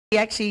He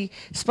actually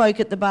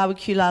spoke at the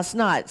barbecue last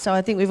night, so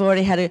I think we've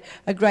already had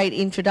a great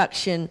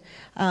introduction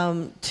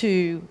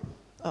to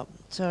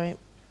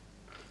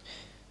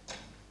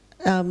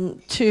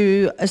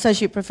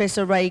Associate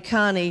Professor Ray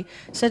Kearney.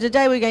 So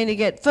today we're going to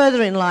get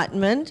further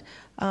enlightenment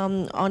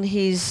on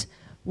his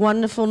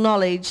wonderful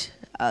knowledge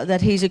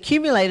that he's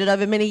accumulated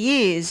over many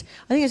years.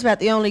 I think it's about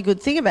the only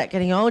good thing about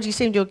getting old. You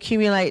seem to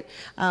accumulate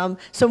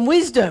some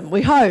wisdom,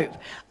 we hope,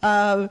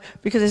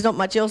 because there's not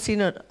much else in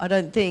it, I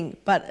don't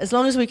think. But as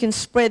long as we can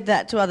spread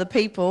that to other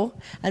people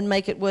and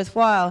make it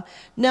worthwhile.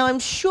 Now, I'm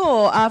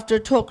sure after a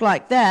talk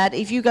like that,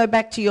 if you go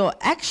back to your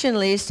action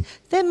list,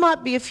 there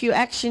might be a few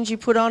actions you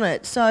put on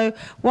it. So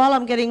while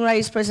I'm getting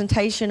Ray's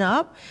presentation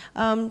up,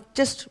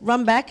 just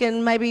run back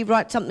and maybe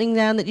write something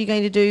down that you're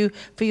going to do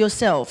for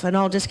yourself, and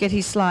I'll just get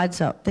his slides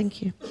up.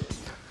 Thank you.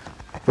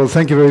 Well,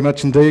 thank you very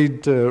much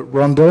indeed,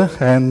 Rhonda,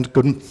 and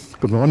good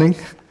morning.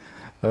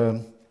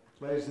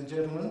 Ladies and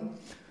gentlemen,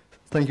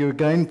 thank you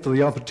again for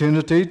the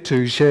opportunity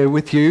to share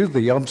with you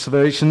the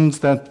observations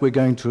that we're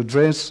going to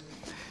address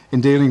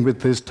in dealing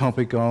with this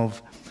topic of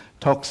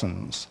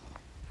toxins.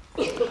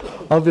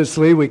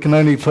 Obviously, we can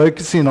only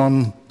focus in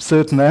on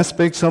certain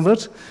aspects of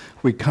it.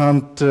 We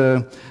can't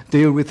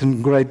deal with it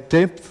in great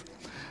depth.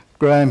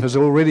 Graham has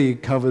already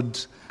covered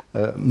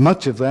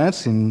much of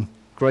that in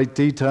great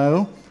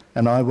detail,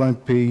 and I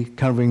won't be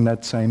covering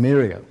that same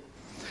area.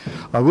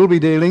 I will be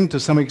dealing to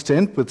some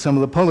extent with some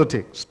of the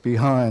politics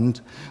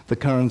behind the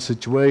current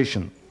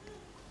situation.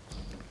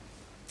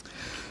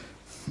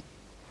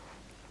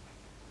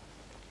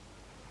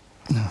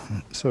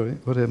 Sorry,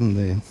 what happened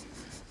there?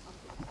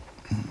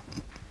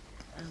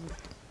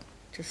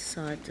 Just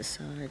side to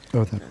side.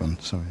 Oh, that one,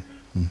 sorry.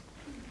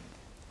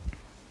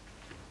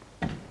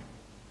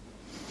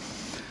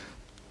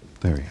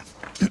 There we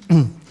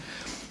go.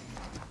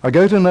 I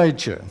go to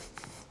nature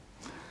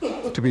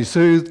to be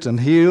soothed and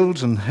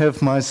healed and have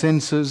my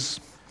senses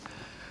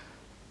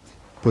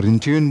put in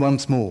tune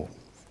once more.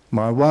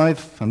 My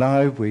wife and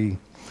I, we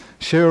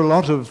share a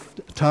lot of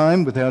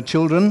time with our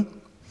children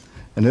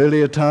in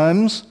earlier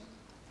times,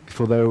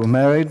 before they were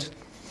married,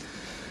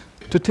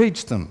 to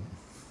teach them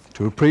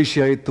to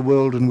appreciate the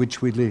world in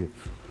which we live.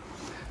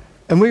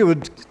 And we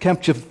would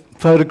capture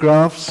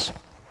photographs,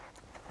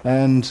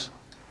 and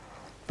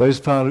those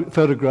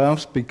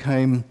photographs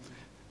became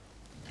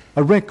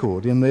a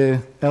record in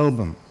their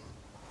album.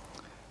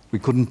 We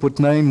couldn't put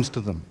names to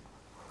them,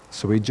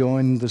 so we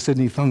joined the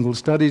Sydney Fungal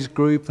Studies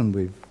group, and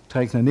we've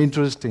taken an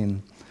interest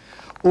in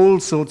all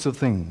sorts of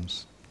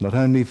things, not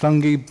only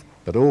fungi,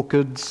 but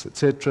orchids,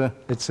 etc.,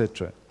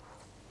 etc.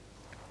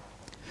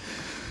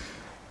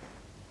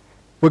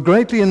 We're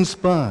greatly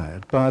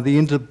inspired by the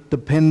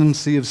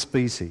interdependency of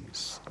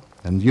species,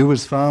 and you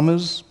as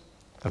farmers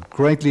are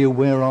greatly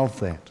aware of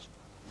that.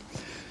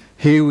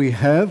 Here we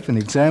have an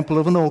example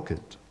of an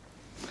orchid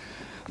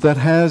that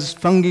has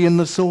fungi in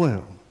the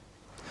soil.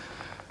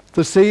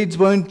 The seeds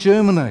won't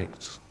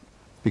germinate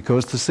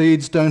because the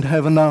seeds don't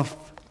have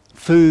enough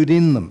food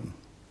in them,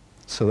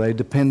 so they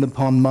depend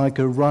upon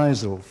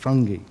mycorrhizal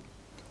fungi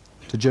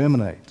to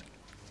germinate.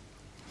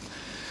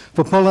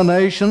 For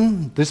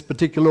pollination, this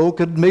particular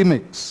orchid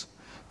mimics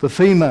the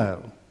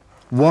female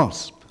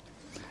wasp,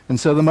 and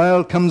so the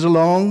male comes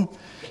along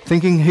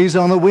thinking he's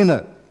on a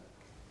winner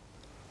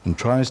and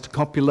tries to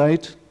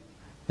copulate,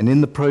 and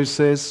in the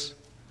process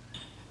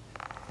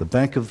the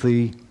back of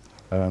the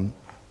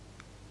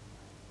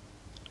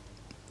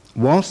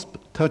wasp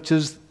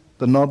touches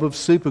the knob of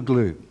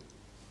superglue,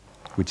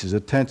 which is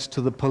attached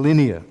to the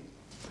pollinia,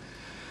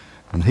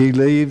 and he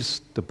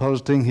leaves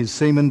depositing his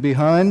semen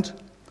behind,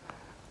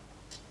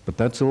 but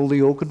that's all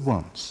the orchid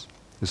wants,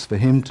 is for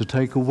him to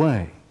take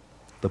away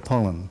the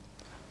pollen,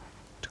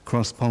 to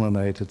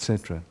cross-pollinate,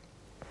 etc.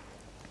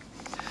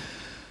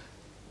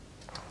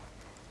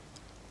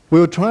 We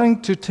were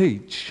trying to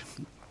teach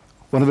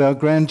one of our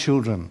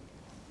grandchildren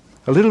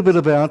a little bit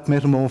about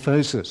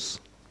metamorphosis.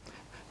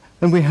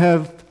 And we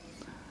have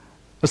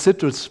a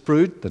citrus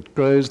fruit that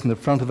grows in the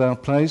front of our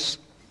place,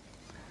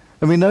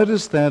 and we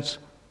noticed that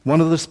one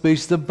of the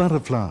species of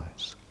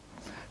butterflies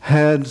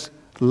had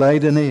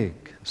laid an egg.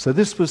 So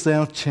this was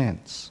our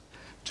chance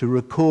to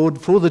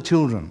record for the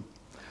children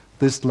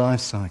this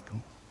life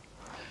cycle.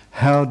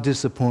 How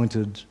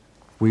disappointed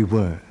we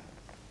were.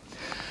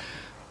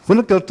 When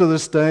it got to the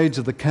stage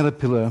of the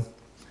caterpillar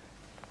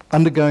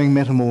undergoing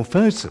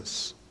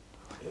metamorphosis,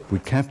 we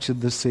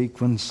captured the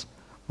sequence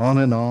on,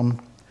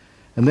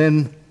 and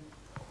then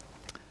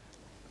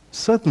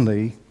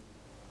suddenly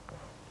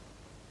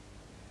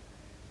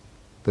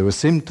there were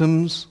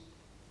symptoms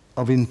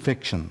of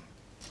infection.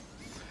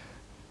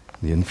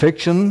 The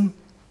infection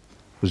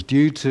was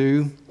due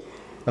to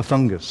a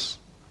fungus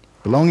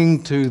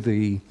belonging to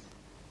the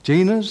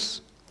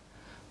genus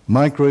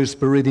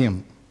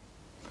Microsporidium.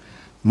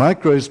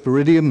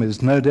 Microsporidium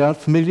is no doubt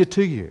familiar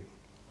to you.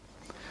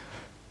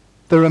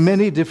 There are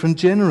many different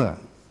genera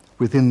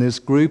within this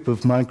group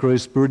of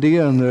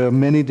Microsporidia, and there are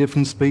many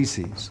different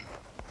species.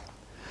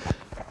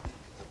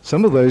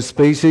 Some of those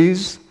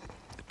species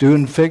do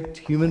infect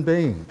human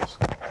beings.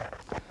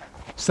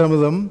 Some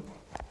of them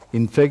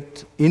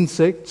infect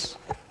insects,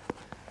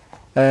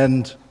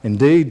 and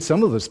indeed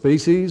some of the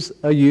species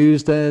are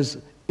used as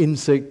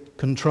insect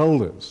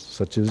controllers,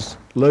 such as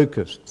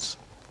locusts.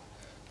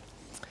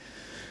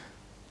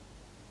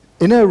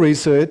 In our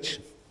research,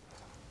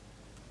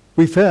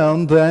 we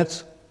found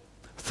that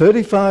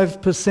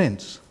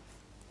 35%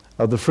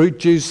 of the fruit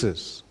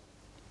juices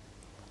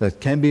that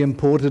can be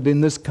imported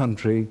in this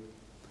country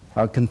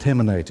are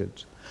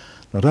contaminated,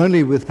 not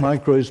only with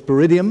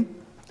microsporidium,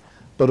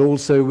 but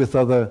also with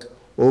other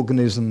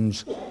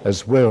organisms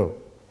as well.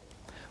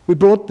 We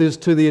brought this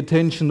to the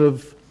attention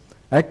of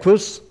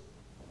Aquis.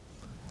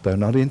 They're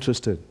not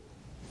interested.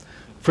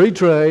 Free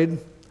trade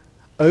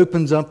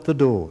opens up the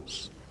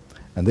doors,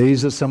 and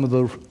these are some of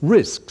the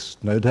risks,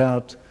 no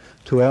doubt,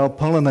 to our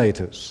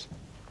pollinators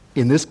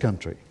in this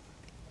country.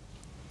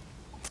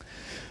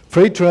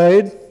 Free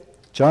trade,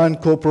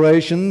 giant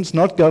corporations,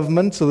 not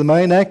governments, are the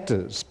main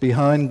actors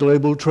behind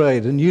global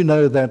trade, and you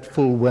know that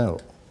full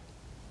well.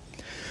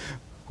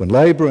 When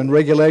labour and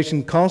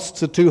regulation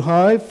costs are too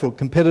high for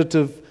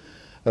competitive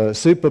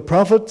super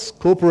profits,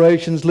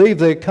 corporations leave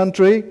their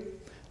country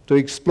to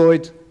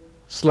exploit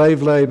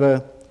slave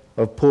labour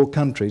of poor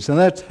countries, and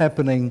that's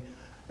happening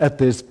at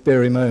this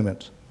very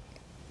moment.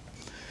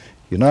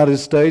 The United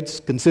States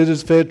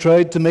considers fair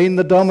trade to mean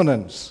the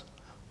dominance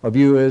of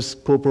US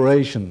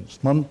corporations,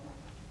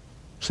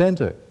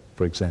 Monsanto,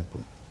 for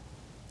example,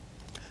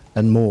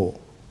 and more.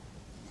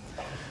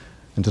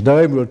 And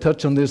today, we'll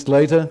touch on this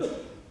later,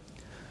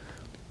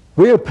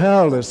 we are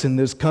powerless in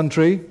this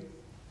country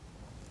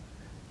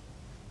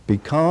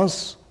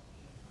because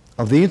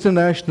of the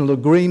international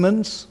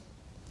agreements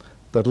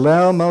that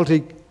allow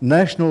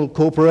multinational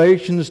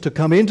corporations to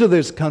come into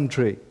this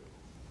country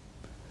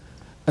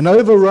and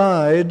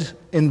override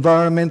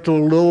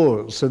environmental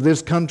laws of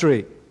this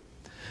country.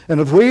 And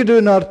if we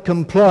do not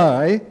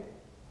comply,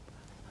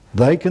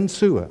 they can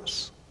sue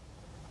us.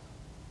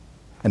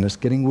 And it's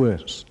getting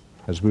worse,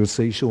 as we'll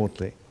see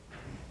shortly.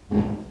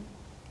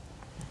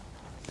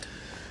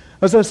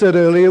 As I said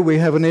earlier, we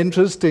have an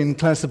interest in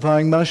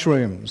classifying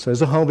mushrooms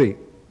as a hobby.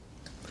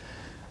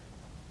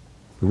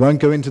 We won't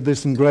go into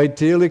this in great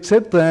deal,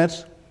 except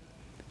that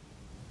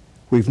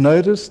we've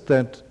noticed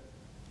that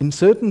in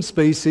certain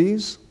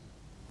species,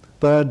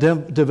 they are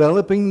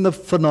developing the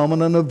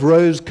phenomenon of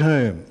rose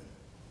comb.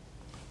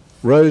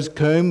 Rose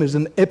comb is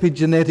an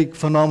epigenetic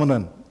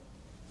phenomenon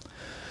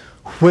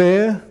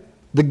where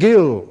the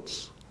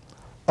gills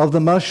of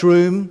the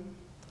mushroom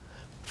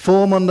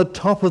form on the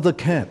top of the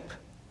cap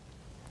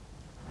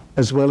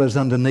as well as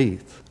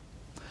underneath.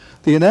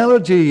 The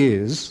analogy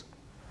is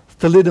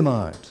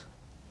thalidomide.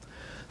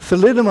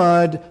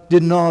 Thalidomide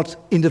did not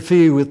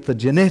interfere with the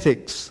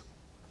genetics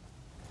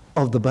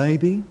of the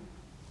baby.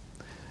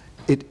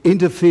 It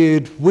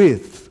interfered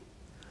with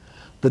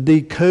the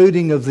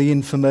decoding of the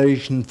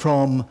information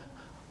from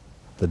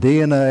the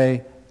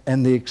DNA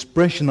and the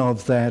expression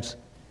of that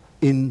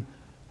in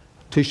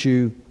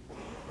tissue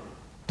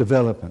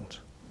development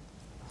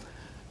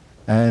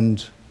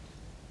and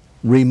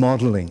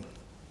remodeling,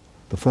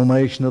 the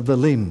formation of the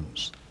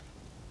limbs.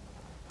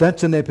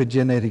 That's an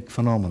epigenetic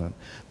phenomenon.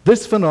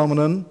 This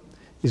phenomenon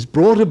is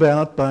brought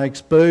about by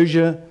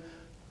exposure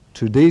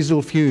to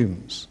diesel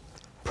fumes,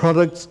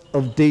 products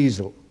of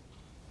diesel.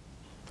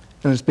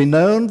 And it's been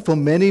known for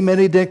many,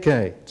 many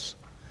decades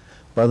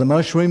by the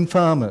mushroom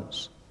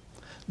farmers.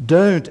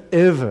 Don't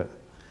ever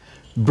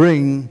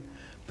bring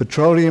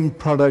petroleum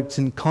products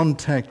in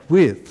contact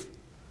with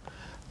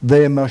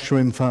their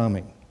mushroom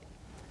farming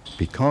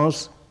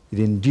because it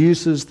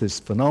induces this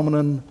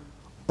phenomenon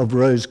of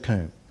rose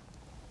comb.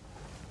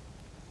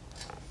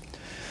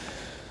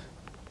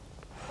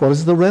 What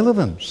is the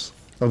relevance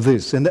of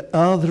this? And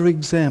are there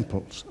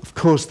examples? Of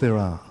course there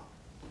are.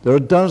 There are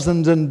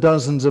dozens and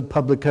dozens of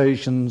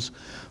publications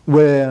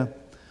where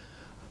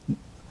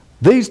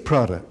these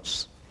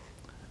products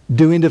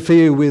do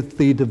interfere with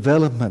the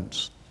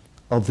development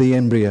of the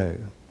embryo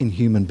in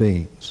human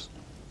beings.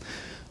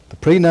 The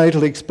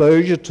prenatal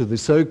exposure to the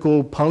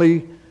so-called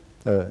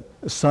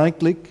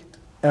polycyclic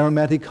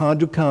aromatic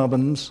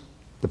hydrocarbons,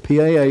 the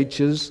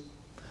PAHs,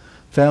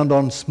 found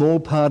on small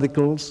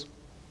particles,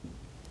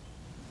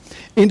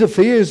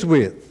 interferes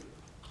with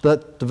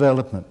that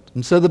development.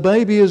 And so the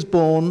baby is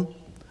born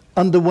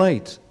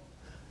underweight.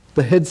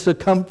 The head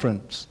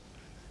circumference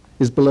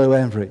is below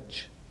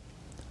average.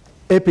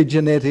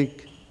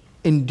 Epigenetic,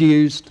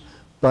 induced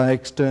by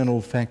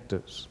external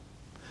factors.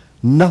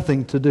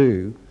 Nothing to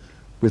do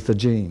with the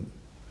gene.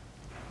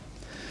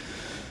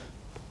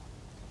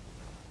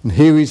 And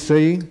here we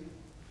see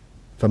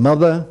a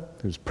mother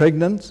who's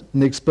pregnant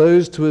and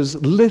exposed to as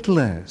little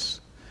as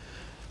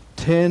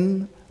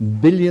 10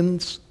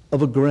 billionths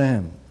of a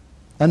gram,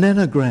 a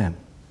nanogram,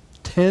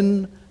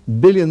 10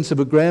 billionths of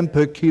a gram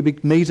per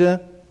cubic metre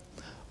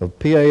of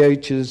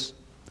PAHs.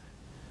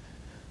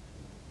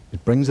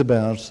 It brings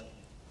about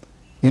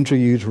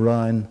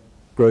intrauterine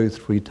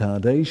growth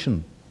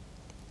retardation.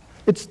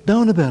 It's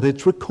known about,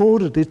 it's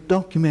recorded, it's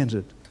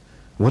documented.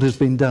 What has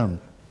been done?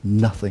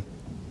 Nothing.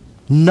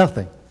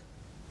 Nothing.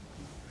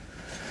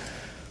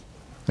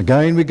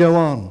 Again we go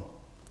on.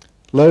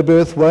 Low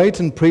birth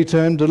weight and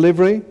preterm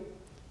delivery,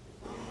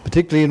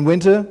 particularly in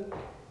winter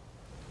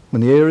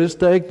when the air is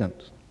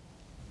stagnant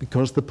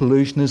because the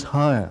pollution is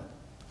higher.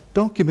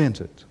 Document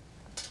it.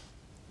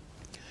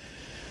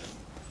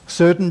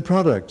 Certain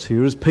products,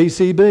 here is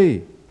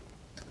PCB.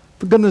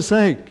 For goodness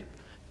sake,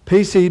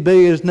 PCB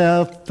is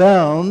now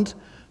found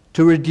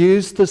to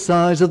reduce the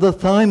size of the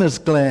thymus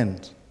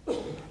gland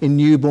in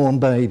newborn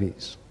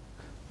babies.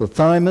 The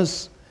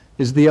thymus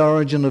is the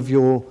origin of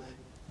your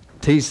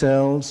T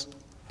cells,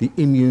 the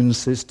immune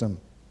system.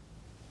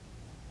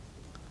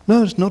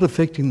 No, it's not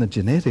affecting the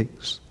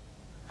genetics,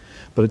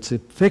 but it's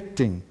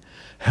affecting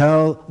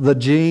how the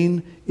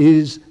gene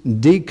is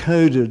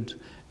decoded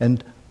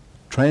and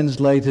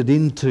translated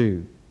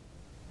into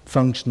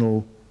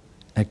functional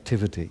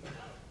activity.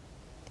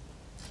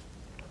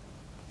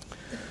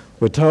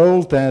 We're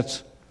told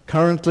that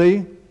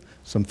currently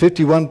some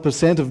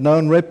 51% of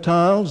known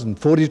reptiles and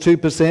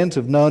 42%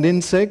 of known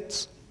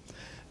insects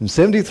and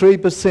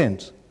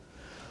 73%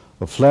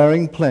 of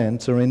flowering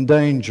plants are in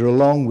danger,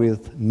 along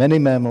with many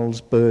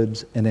mammals,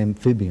 birds and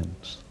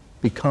amphibians,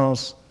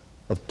 because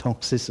of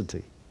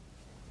toxicity.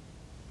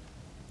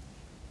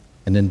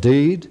 And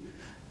indeed,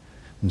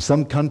 in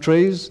some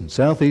countries, in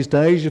Southeast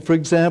Asia for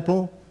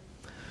example,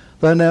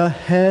 they're now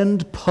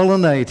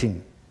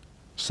hand-pollinating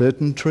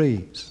certain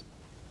trees,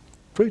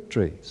 fruit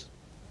trees,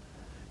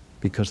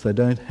 because they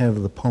don't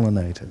have the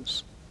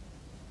pollinators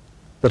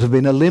that have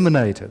been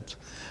eliminated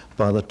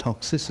by the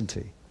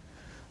toxicity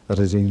that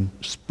has been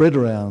spread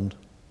around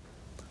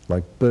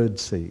like bird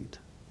seed.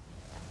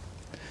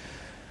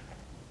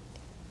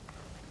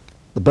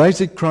 The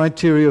basic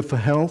criteria for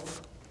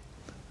health: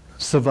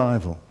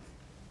 survival.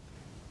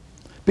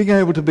 Being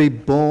able to be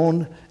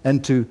born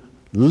and to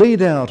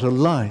lead out a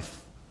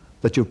life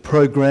that you're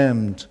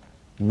programmed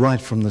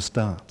right from the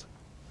start,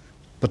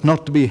 but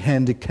not to be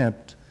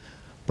handicapped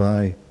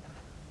by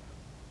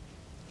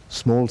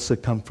small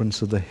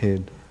circumference of the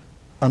head,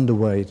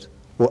 underweight,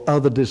 or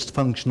other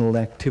dysfunctional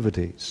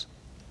activities.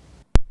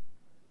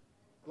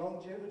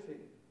 Longevity,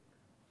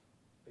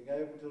 being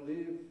able to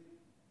live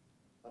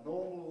a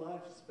normal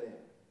lifespan,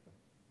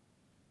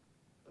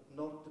 but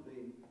not to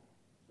be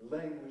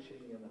languishing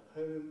in a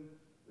home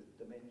with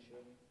dementia,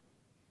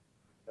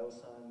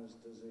 Alzheimer's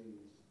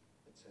disease,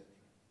 etc.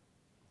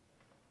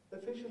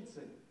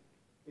 Efficiency,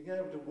 being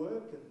able to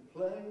work and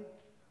play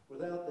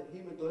without the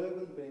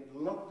hemoglobin being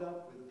locked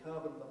up with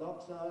carbon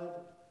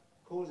monoxide,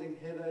 causing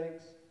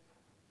headaches,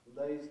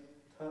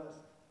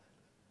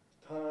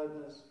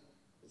 tiredness,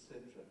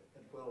 etc.,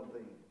 and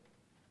well-being.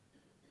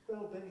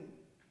 Well-being.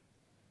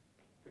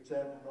 For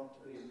example, not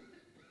to be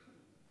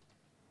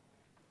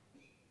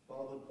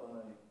bothered by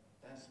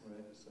asthma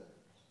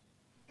episodes.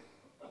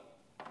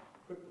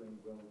 Crippling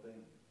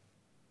well-being.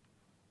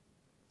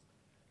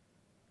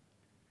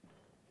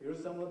 Here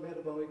are some of the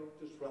metabolic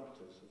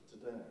disruptors of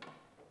today.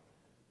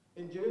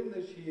 In June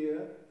this year,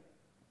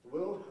 the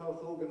World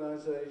Health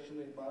Organization,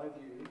 in my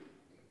view,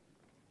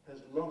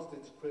 has lost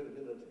its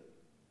credibility.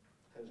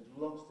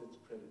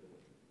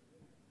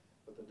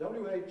 But the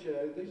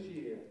WHO this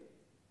year,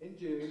 in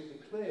June,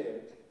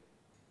 declared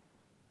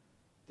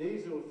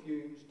diesel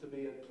fumes to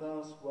be a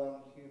class 1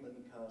 human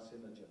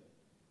carcinogen.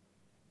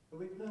 But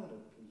we've known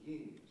it for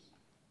years.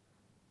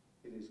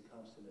 It is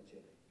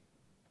carcinogenic.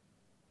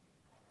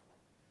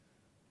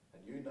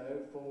 And you know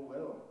full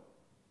well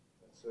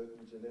that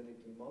certain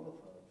genetically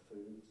modified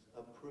foods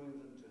are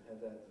proven to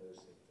have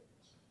adverse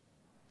effects.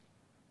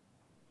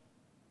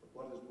 But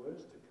what is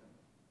worse to come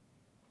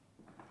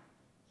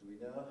is we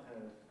now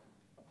have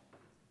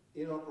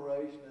in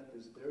operation at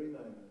this very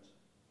moment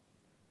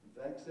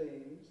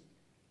vaccines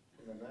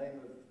in the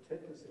name of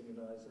tetanus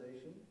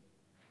immunisation.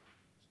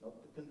 It's not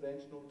the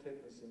conventional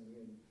tetanus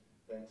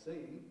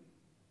vaccine,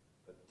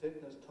 but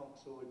tetanus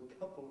toxoid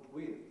coupled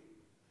with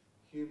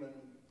human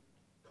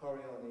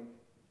chorionic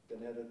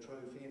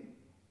gonadotrophin,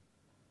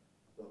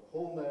 the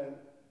hormone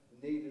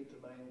needed to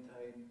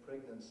maintain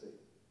pregnancy.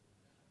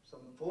 Some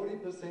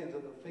 40%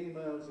 of the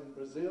females in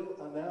Brazil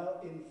are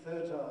now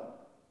infertile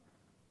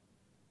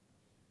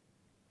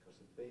because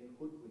of being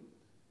hoodwinked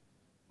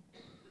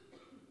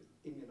with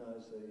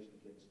immunisation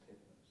against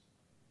tetanus.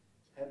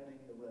 It's happening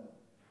around.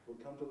 We'll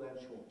come to that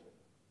shortly.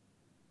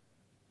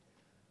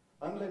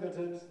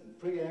 Unlimited and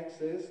free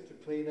access to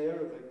clean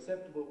air of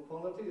acceptable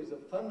quality is a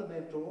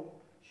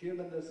fundamental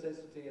human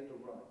necessity and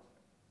a right.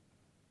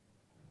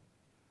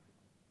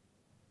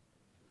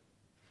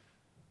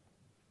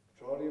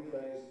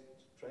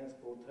 Petroleum-based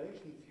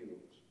transportation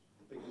fuels,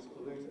 the biggest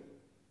polluter.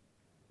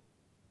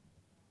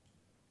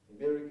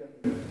 The American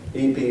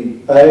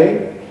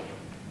EPA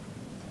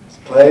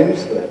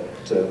claims that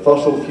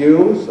fossil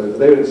fuels, over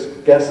there is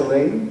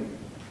gasoline,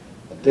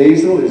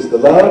 diesel is the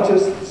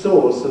largest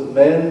source of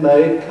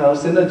man-made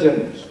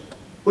carcinogens.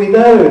 We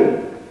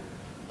know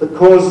the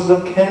causes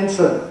of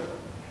cancer.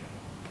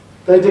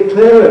 They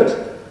declare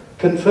it,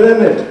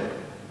 confirm it,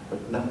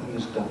 but nothing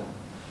is done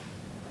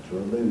to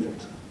remove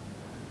it.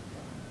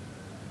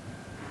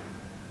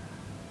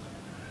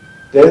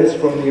 Deaths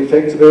from the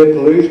effects of air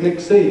pollution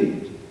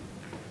exceed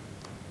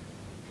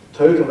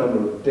total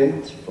number of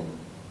deaths from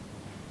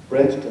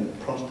breast and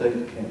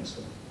prostate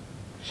cancer.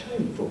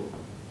 Shameful.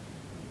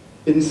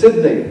 In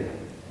Sydney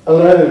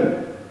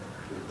alone,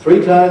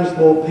 3 times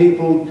more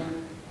people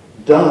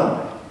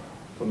die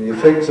from the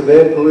effects of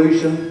air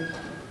pollution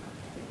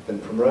than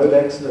from road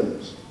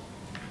accidents.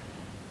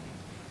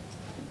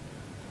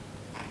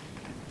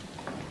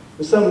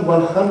 Some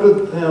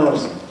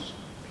 100,000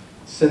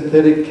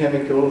 synthetic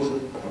chemicals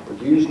are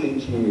produced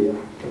each year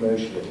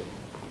commercially.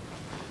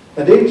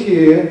 And each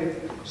year,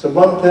 some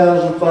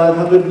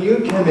 1,500 new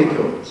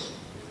chemicals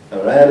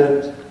are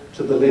added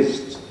to the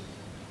list.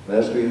 And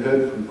as we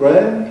heard from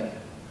Graham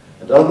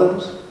and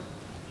others,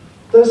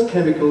 those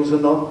chemicals are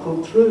not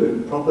put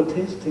through proper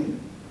testing.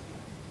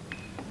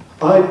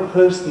 I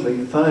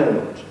personally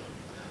failed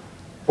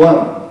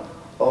one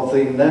of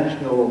the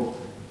national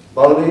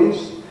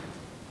bodies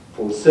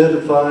for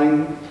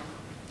certifying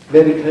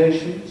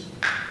medications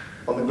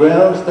on the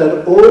grounds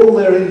that all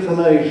their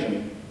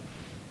information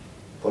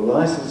for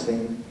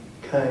licensing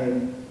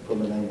came from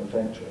the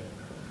manufacturer.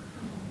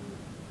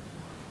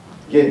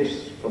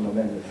 Yes, from the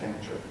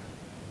manufacturer.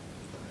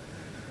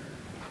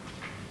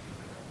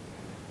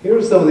 Here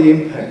are some of the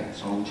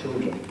impacts on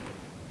children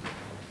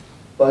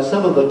by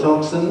some of the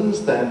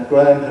toxins that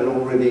Graham had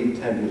already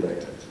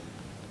tabulated.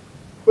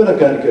 We're not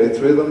going to go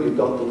through them, you've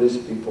got the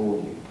list before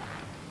you.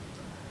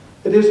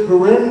 It is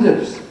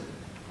horrendous,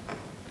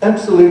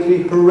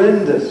 absolutely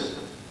horrendous.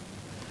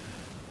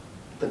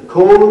 The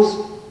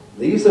cause,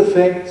 these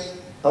effects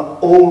are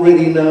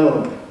already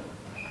known.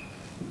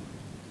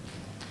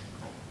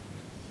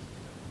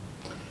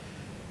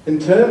 In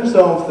terms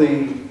of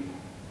the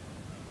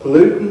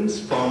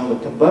pollutants from the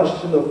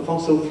combustion of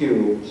fossil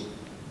fuels,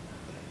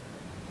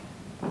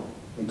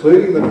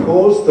 including the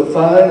coarse, the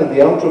fine and the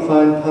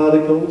ultrafine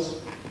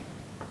particles,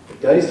 the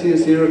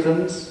gaseous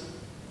irritants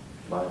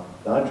like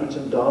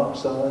nitrogen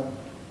dioxide,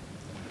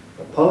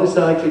 the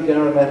polycyclic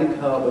aromatic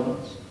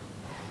carbons,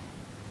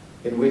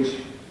 in which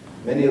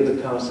many of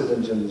the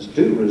carcinogens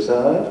do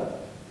reside.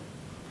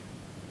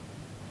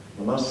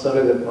 I must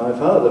say that my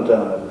father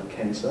died of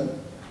cancer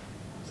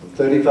some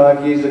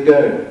 35 years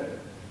ago,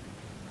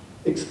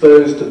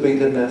 exposed to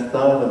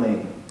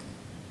beta-naphthylamine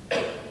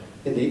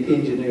in the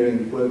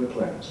engineering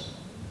workplace.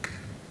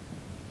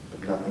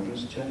 But nothing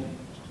has changed.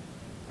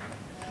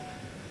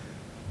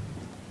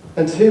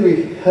 And here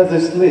we have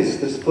this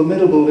list, this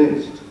formidable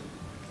list.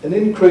 An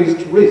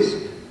increased risk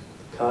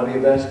of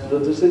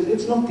cardiovascular disease.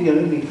 It's not the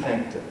only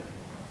factor.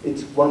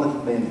 It's one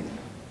of many.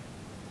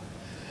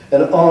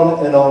 And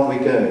on we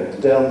go.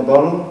 Down the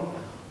bottom,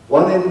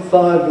 1 in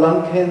 5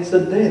 lung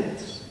cancer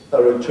deaths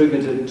are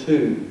attributed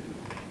to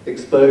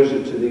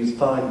exposure to these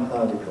fine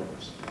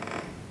particles.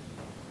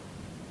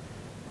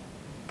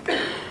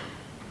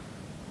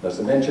 As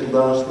I mentioned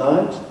last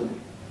night, the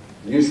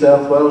New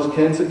South Wales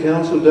Cancer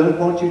Council don't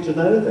want you to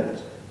know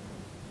that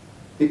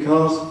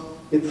because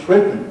it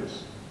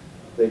threatens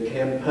their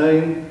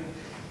campaign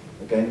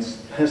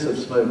against passive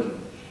smoking.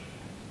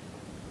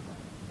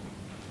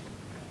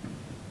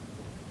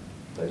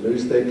 They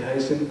lose their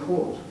case in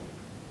court.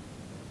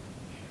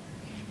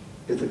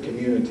 If the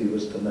community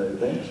was to know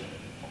that,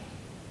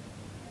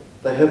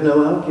 they have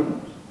no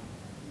argument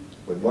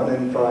when 1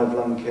 in 5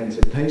 lung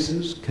cancer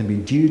cases can be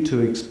due to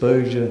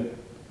exposure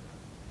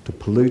to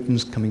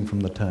pollutants coming from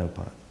the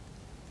tailpipe.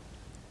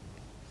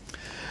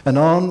 And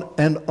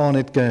on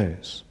it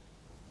goes.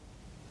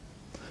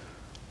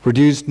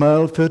 Reduced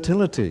male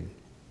fertility.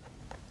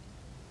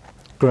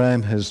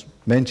 Graham has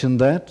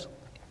mentioned that.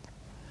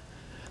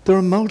 There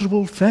are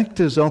multiple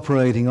factors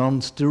operating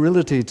on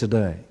sterility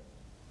today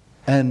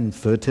and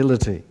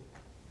fertility.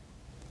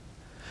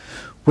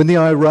 When the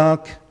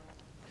Iraq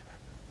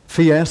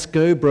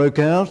fiasco broke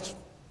out,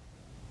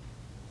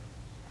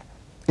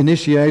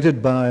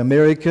 initiated by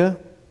America,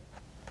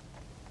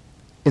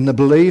 in the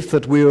belief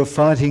that we were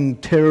fighting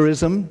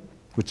terrorism,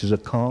 which is a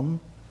con,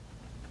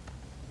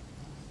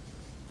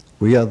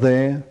 we are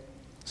there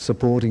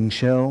supporting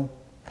Shell,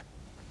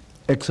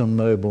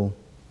 ExxonMobil,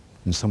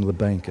 and some of the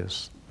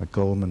bankers like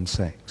Goldman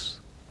Sachs.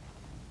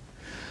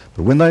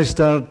 But when they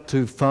started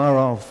to fire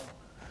off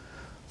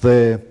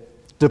their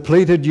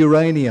depleted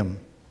uranium,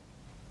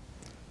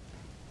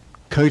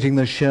 coating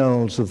the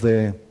shells of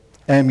their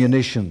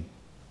ammunition,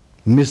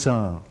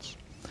 missiles,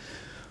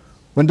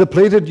 when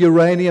depleted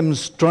uranium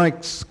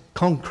strikes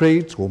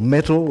concrete or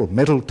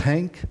metal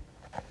tank,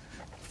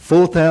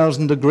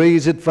 4,000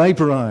 degrees it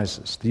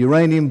vaporizes. The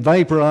uranium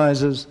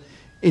vaporizes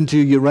into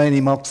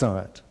uranium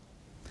oxide.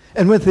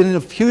 And within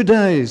a few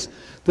days,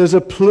 there's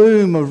a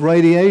plume of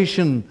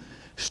radiation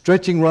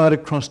stretching right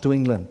across to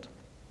England.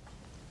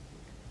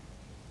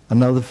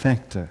 Another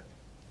factor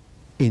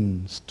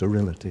in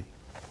sterility.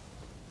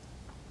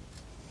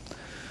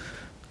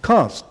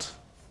 Cost.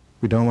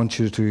 We don't want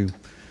you to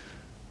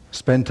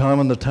spend time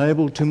on the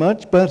table too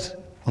much,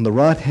 but on the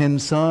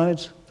right-hand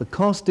side, the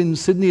cost in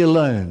Sydney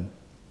alone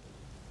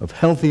of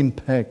health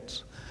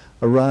impacts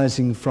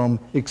arising from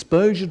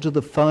exposure to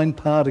the fine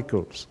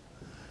particles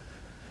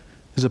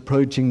is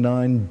approaching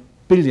 $9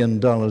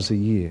 billion a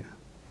year.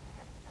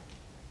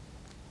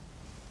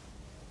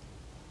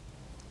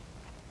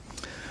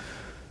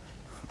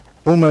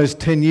 almost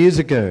 10 years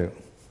ago,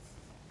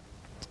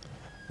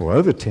 or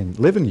over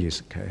 11 years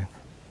ago,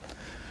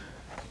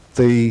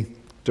 the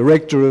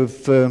director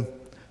of the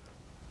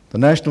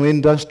National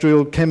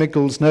Industrial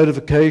Chemicals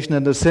Notification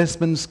and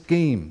Assessment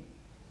Scheme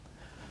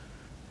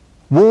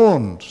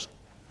warned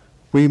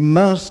we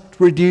must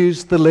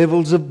reduce the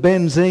levels of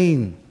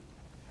benzene.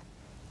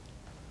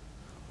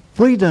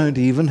 We don't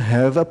even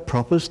have a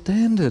proper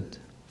standard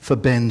for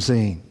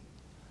benzene.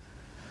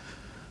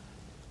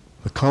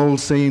 The coal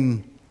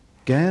seam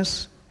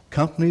gas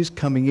companies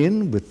coming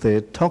in with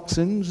their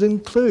toxins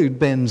include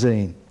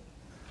benzene.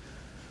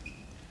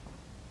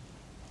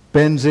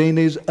 Benzene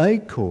is a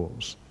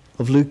cause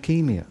of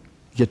leukemia,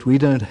 yet we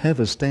don't have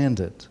a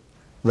standard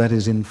that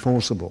is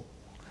enforceable.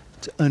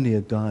 It's only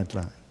a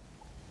guideline.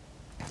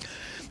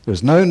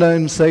 There's no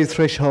known safe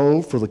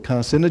threshold for the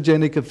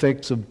carcinogenic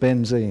effects of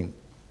benzene,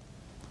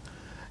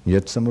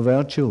 yet some of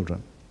our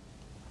children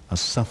are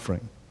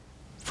suffering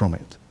from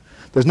it.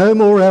 There's no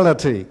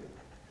morality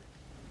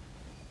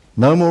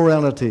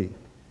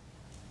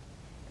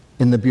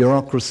in the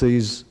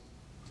bureaucracies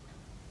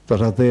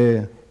that are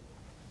there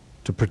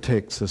to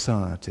protect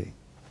society.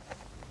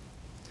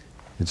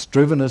 It's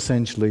driven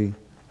essentially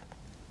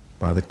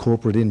by the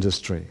corporate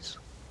industries.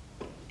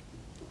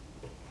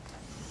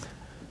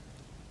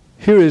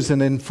 Here is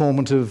an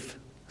informative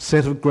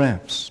set of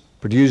graphs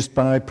produced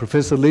by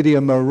Professor Lydia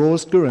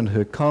Marorska and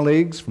her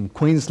colleagues from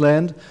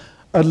Queensland,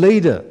 a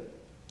leader,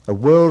 a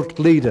world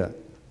leader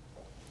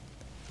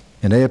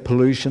in air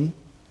pollution.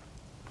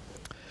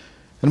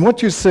 And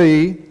what you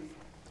see,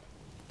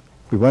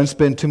 we won't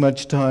spend too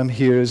much time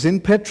here, is in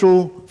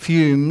petrol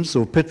fumes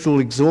or petrol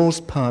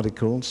exhaust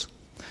particles,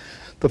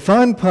 the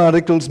fine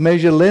particles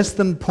measure less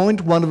than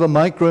 0.1 of a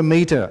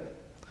micrometre.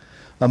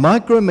 A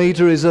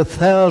micrometre is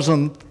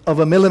 1,000th of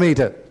a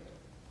millimetre.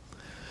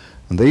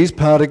 And these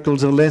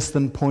particles are less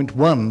than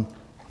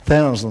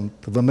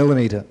 0.1,000th of a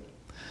millimetre.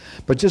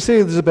 But you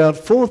see there's about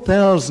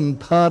 4,000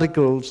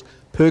 particles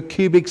per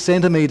cubic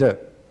centimetre.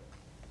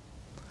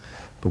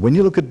 But when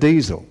you look at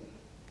diesel,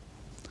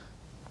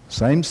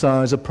 same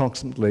size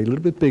approximately, a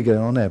little bit bigger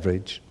on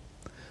average,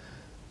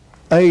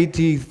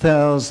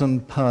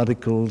 80,000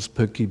 particles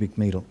per cubic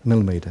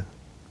millimetre.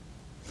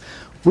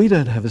 We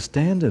don't have a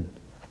standard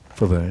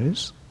for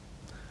those.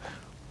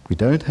 We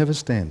don't have a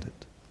standard.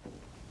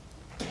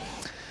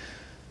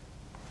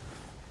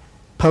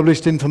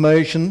 Published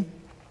information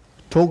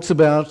talks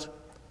about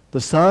the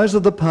size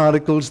of the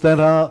particles that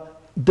are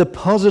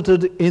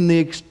deposited in the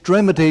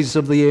extremities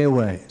of the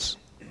airways.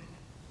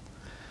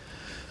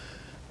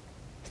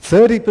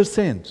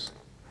 30%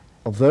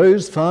 of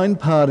those fine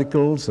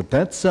particles at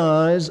that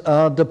size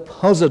are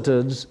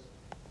deposited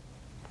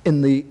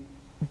in the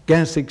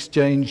gas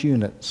exchange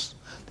units,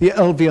 the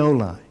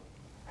alveoli.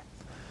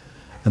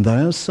 And they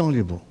are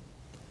soluble,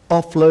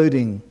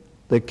 offloading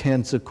their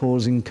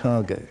cancer-causing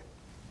cargo.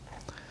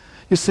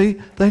 You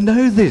see, they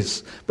know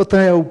this, but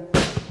they are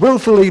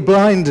willfully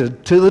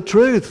blinded to the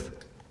truth.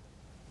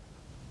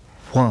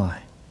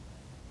 Why?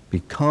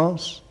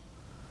 Because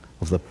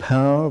of the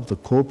power of the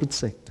corporate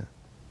sector.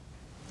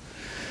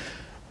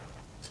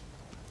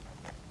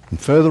 And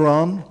further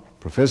on,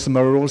 Professor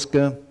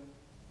Marorska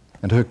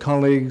and her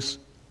colleagues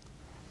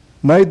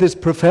made this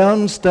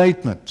profound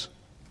statement.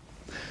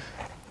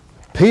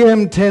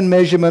 PM10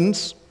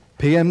 measurements,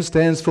 PM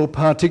stands for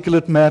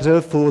particulate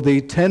matter for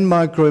the 10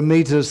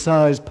 micrometre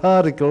size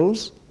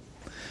particles.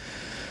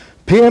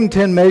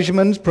 PM10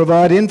 measurements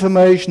provide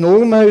information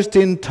almost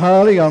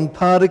entirely on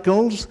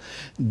particles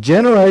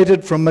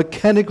generated from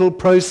mechanical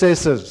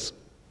processes.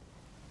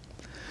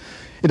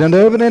 In an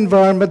urban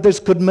environment, this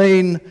could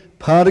mean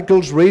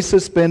particles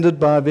resuspended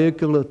by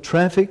vehicular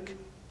traffic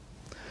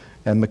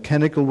and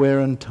mechanical wear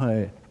and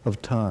tear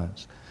of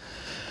tyres.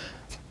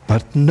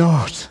 But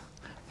not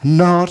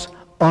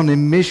on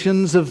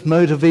emissions of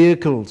motor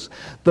vehicles.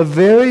 The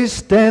very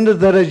standard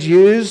that is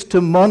used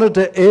to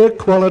monitor air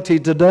quality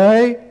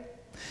today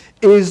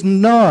is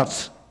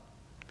not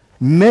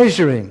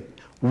measuring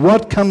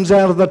what comes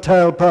out of the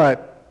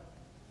tailpipe.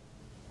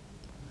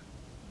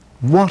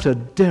 What a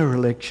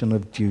dereliction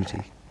of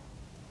duty.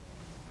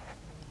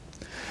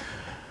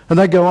 And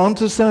they go on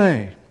to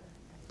say,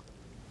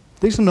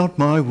 these are not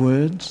my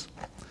words,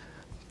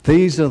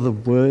 these are the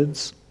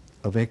words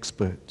of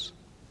experts.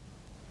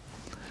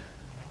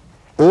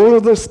 All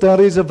of the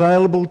studies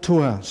available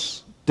to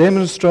us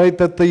demonstrate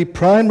that the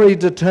primary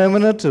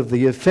determinant of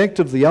the effect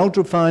of the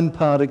ultrafine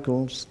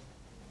particles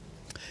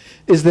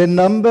is their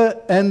number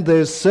and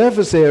their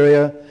surface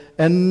area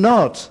and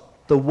not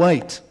the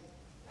weight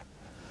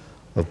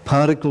of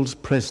particles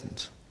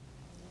present.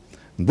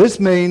 This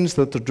means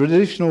that the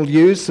traditional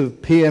use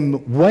of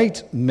PM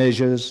weight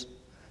measures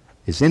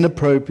is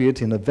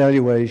inappropriate in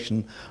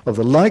evaluation of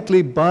the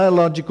likely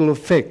biological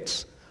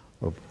effects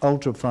of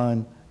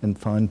ultrafine and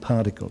fine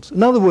particles.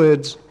 In other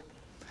words,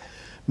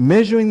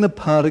 measuring the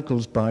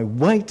particles by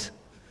weight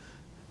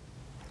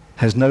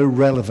has no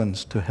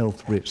relevance to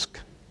health risk.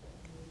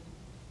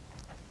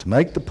 To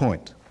make the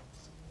point,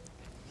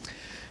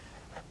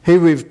 here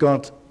we've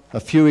got a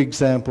few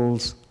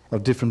examples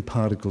of different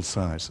particle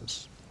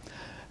sizes.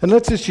 And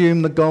let's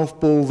assume the golf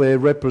ball there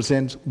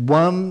represents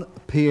 1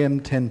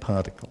 PM10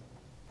 particle.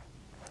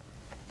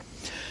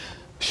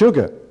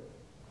 Sugar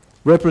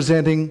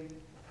representing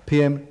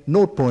PM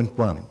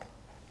 0.1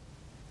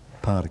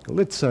 particle.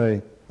 Let's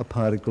say a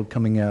particle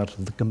coming out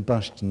of the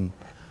combustion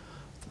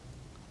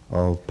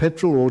of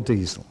petrol or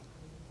diesel.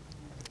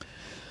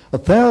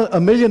 A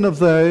million of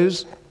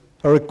those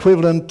are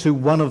equivalent to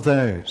one of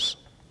those.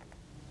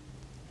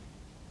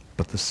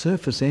 But the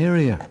surface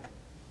area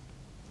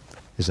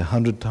is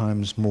 100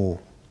 times more.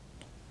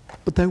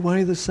 But they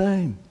weigh the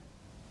same.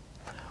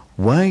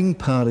 Weighing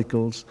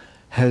particles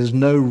has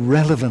no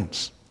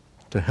relevance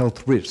to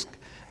health risk,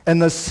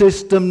 and the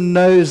system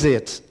knows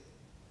it.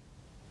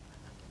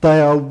 They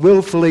are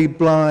willfully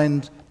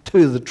blind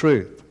to the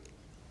truth.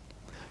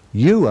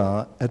 You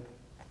are at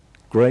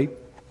great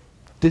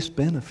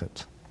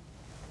disbenefit.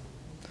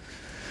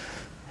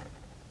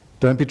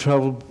 Don't be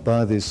troubled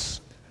by this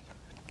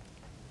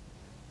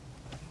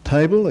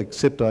table,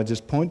 except I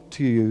just point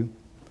to you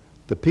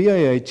the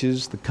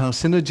PAHs, the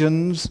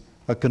carcinogens,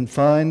 are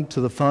confined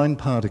to the fine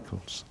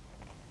particles,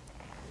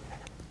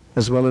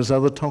 as well as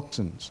other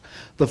toxins.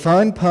 The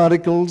fine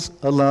particles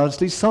are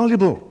largely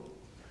soluble.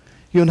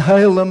 You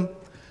inhale them,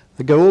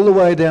 they go all the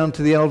way down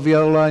to the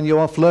alveoli and you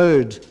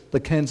offload the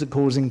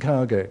cancer-causing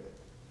cargo.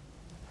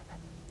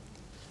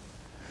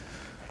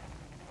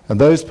 And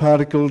those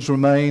particles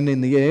remain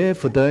in the air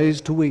for days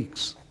to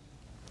weeks.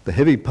 The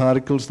heavy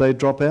particles, they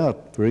drop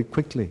out very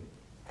quickly.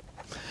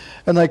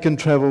 And they can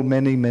travel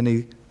many,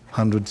 many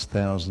hundreds,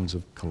 thousands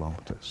of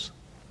kilometres.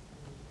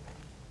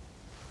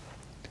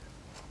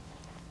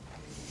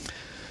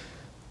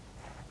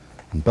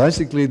 And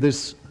basically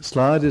this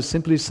slide is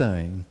simply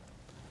saying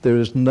there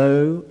is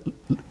no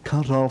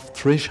cut-off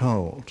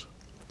threshold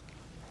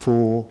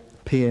for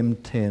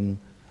PM10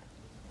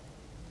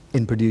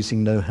 in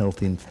producing no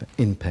health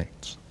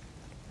impacts.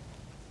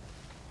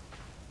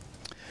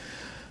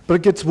 But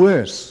it gets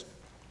worse.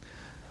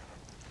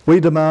 We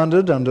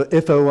demanded under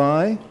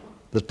FOI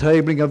the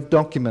tabling of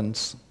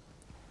documents,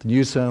 the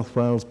New South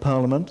Wales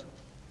Parliament.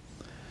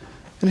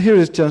 And here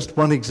is just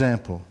one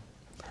example.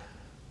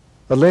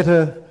 A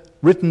letter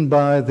written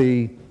by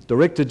the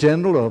Director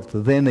General of the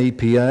then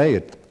EPA,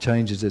 it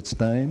changes its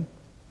name,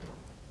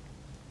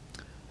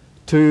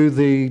 to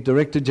the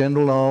Director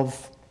General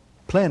of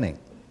Planning.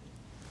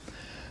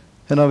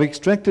 And I've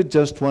extracted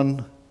just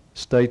one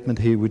statement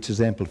here which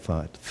is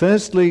amplified.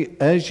 Firstly,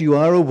 as you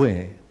are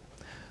aware,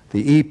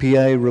 the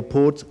EPA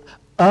reports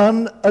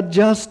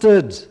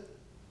unadjusted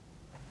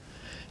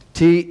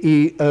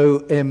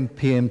TEOM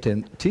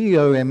PM10.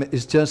 TEOM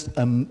is just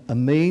a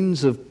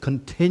means of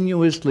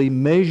continuously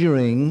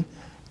measuring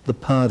the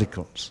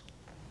particles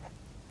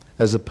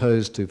as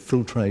opposed to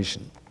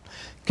filtration,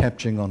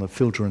 capturing on a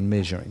filter and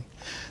measuring.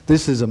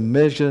 This is a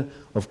measure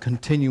of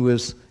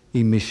continuous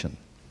emission,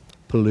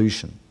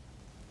 pollution.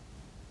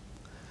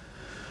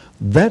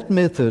 That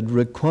method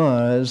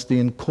requires the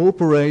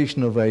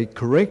incorporation of a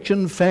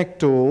correction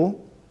factor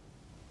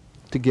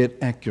to get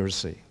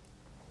accuracy.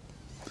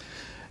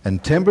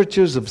 And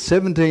temperatures of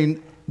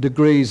 17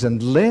 degrees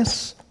and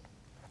less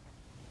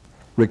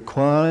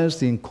requires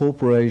the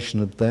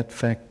incorporation of that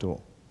factor.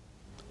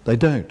 They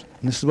don't.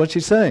 And this is what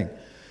she's saying.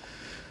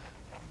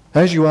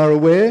 As you are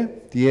aware,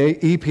 the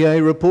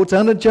EPA reports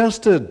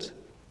unadjusted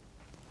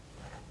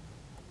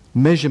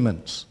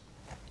measurements.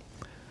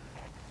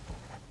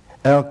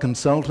 Our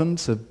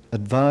consultants have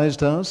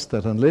advised us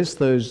that unless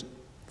those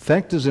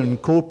factors are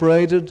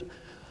incorporated,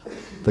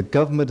 the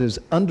government is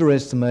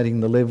underestimating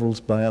the levels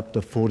by up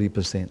to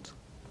 40%.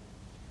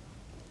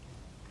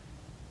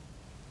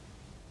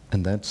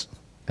 And that's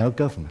our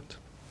government.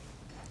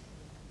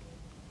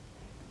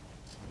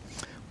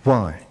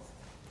 Why?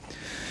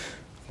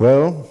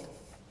 Well,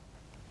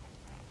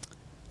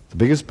 the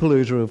biggest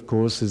polluter, of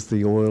course, is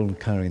the oil and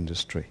car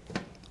industry.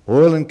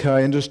 Oil and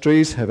car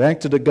industries have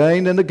acted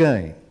again and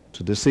again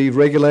to deceive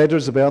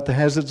regulators about the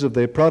hazards of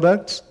their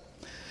products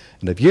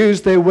and have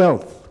used their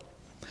wealth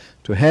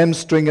to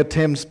hamstring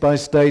attempts by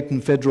state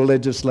and federal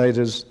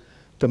legislators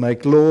to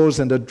make laws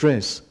and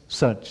address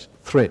such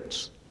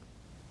threats.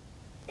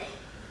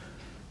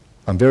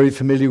 I'm very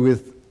familiar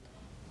with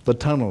the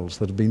tunnels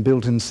that have been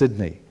built in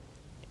Sydney.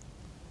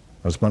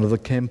 I was one of the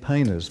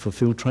campaigners for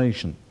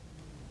filtration.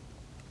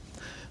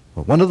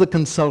 Well, one of the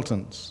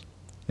consultants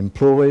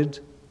employed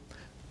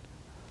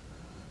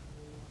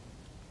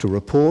to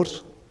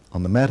report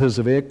on the matters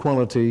of air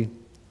quality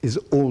is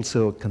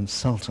also a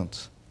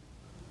consultant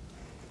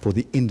for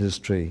the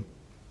industry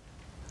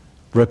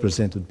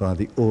represented by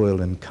the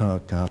oil and car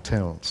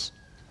cartels.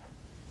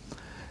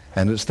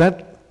 And it's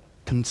that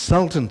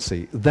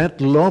consultancy, that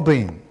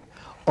lobbying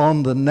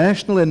on the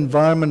National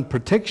Environment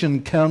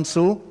Protection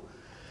Council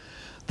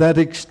that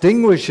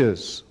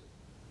extinguishes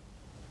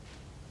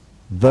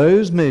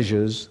those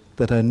measures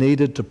that are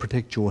needed to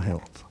protect your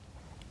health.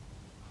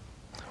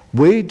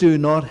 We do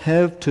not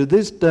have to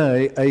this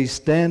day a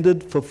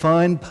standard for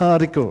fine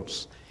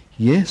particles.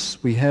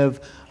 Yes, we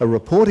have a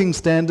reporting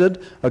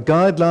standard, a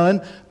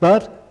guideline,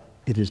 but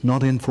it is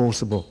not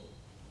enforceable.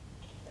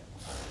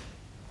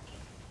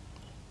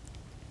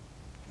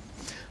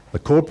 The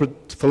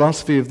corporate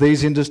philosophy of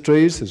these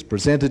industries has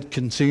prevented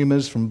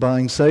consumers from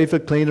buying safer,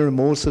 cleaner and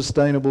more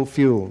sustainable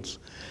fuels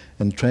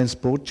and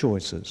transport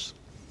choices.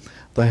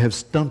 They have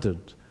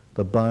stunted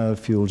the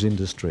biofuels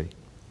industry.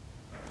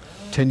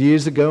 10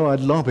 years ago, I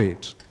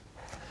lobbied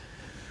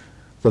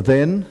the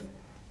then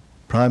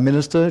Prime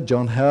Minister,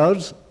 John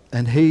Howard,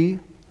 and he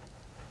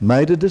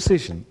made a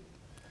decision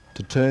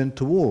to turn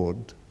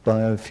toward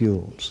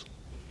biofuels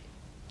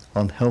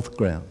on health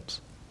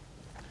grounds.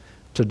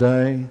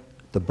 Today,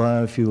 the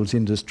biofuels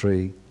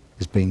industry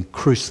is being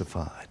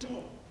crucified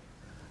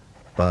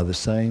by the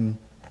same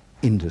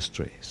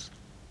industries.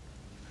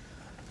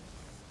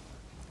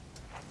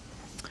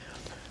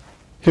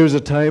 Here's a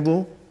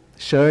table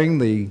showing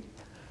the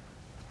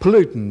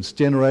pollutants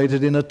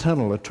generated in a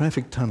tunnel, a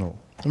traffic tunnel.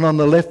 And on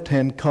the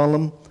left-hand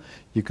column,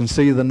 you can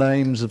see the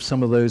names of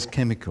some of those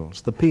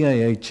chemicals, the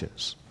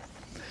PAHs.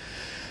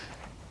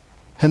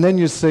 And then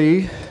you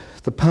see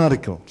the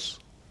particles.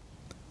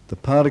 The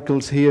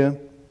particles here,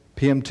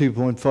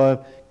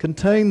 PM2.5,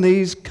 contain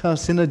these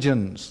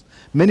carcinogens.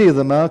 Many of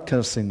them are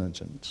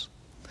carcinogens.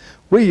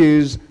 We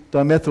use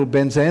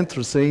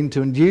dimethylbenzanthracene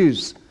to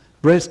induce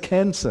breast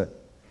cancer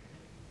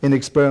in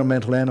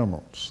experimental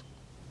animals.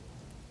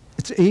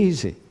 It's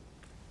easy.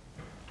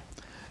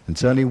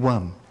 It's only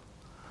one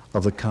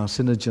of the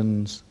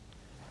carcinogens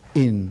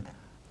in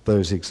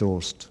those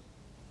exhaust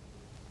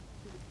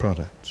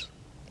products.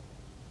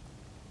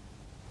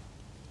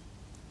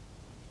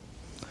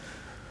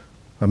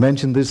 I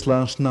mentioned this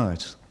last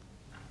night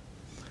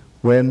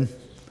when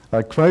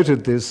I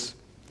quoted this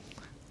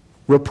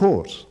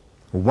report,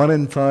 1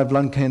 in 5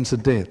 lung cancer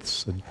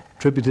deaths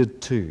attributed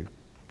to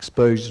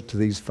exposure to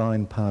these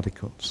fine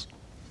particles.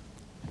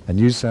 And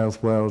New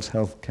South Wales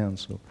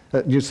Cancer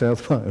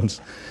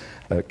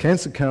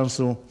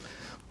Council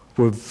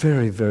were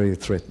very, very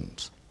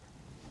threatened.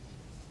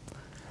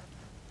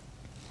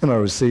 And I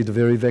received a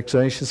very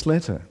vexatious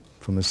letter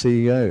from the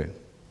CEO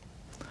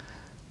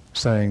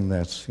saying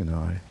that,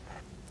 I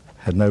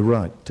had no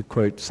right to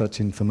quote such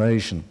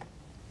information.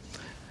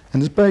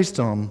 And it's based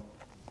on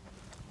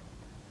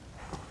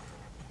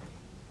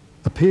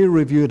a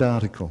peer-reviewed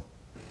article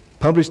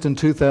published in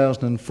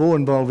 2004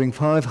 involving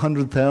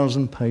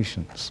 500,000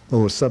 patients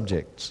or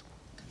subjects.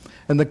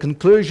 And the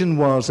conclusion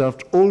was,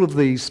 after all of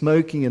these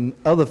smoking and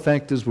other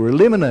factors were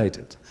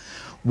eliminated,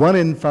 1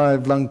 in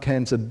 5 lung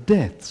cancer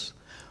deaths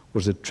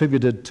was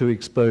attributed to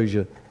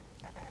exposure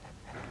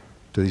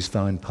to these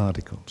fine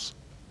particles.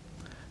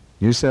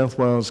 New South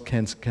Wales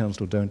Cancer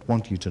Council don't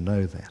want you to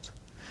know that.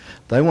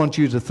 They want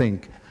you to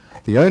think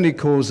the only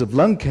cause of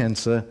lung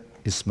cancer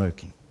is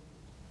smoking.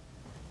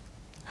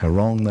 How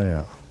wrong they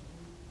are.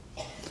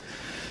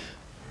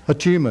 A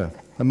tumour,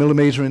 1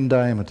 millimetre in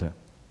diameter,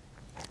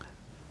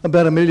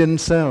 about 1 million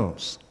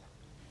cells.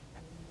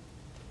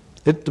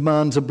 It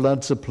demands a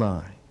blood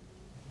supply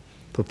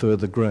for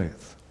further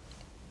growth.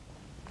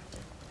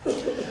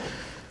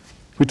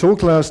 We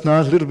talked last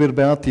night a little bit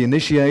about the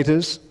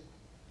initiators.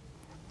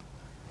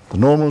 The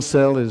normal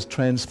cell is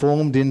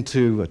transformed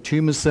into a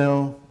tumour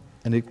cell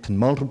and it can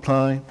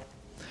multiply.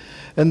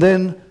 And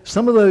then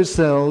some of those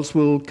cells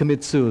will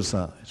commit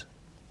suicide,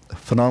 a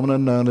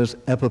phenomenon known as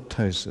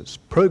apoptosis,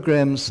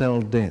 programmed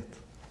cell death.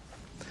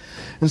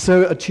 And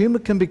so a tumour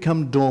can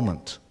become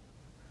dormant.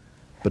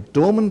 But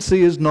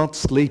dormancy is not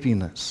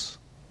sleepiness.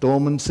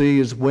 Dormancy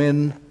is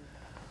when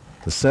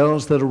the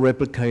cells that are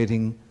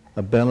replicating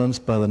are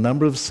balanced by the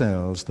number of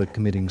cells that are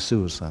committing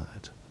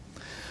suicide.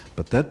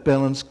 But that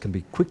balance can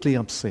be quickly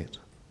upset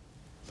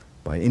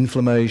by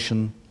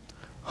inflammation,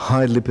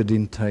 high lipid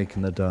intake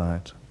in the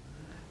diet,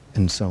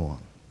 and so on.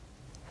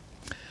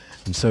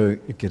 And so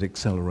you get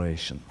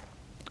acceleration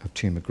of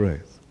tumour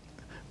growth.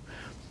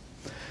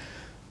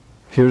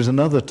 Here is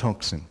another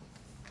toxin,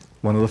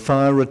 one of the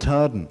fire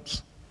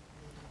retardants.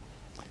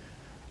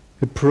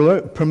 It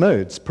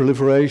promotes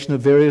proliferation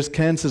of various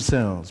cancer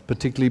cells,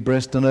 particularly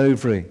breast and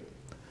ovary,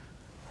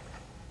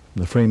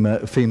 the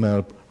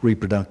female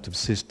reproductive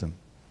system.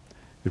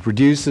 It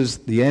reduces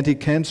the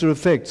anti-cancer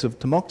effects of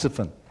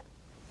tamoxifen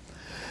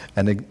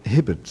and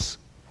inhibits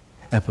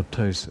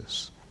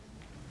apoptosis.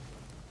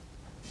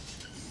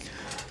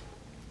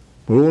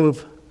 We're all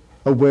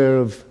aware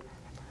of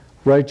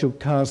Rachel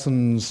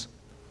Carson's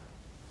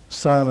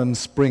Silent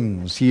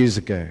Springs years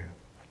ago,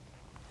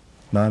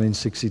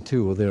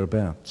 1962 or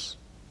thereabouts.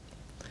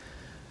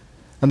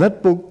 And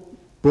that book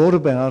brought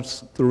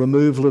about the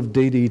removal of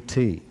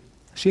DDT.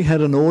 She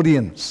had an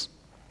audience.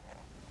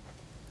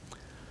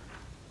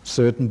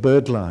 Certain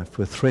bird life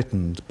were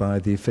threatened by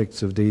the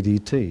effects of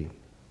DDT.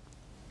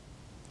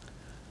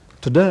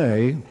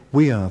 Today,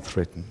 we are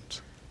threatened.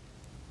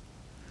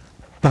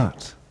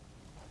 But,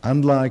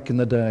 unlike in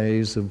the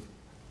days of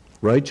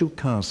Rachel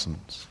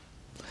Carson's,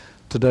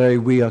 today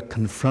we are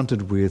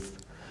confronted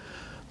with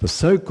the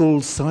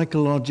so-called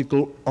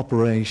psychological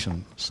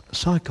operations,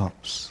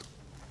 psychops,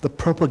 the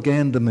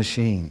propaganda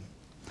machine,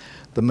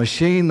 the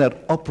machine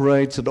that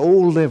operates at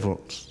all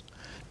levels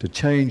to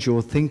change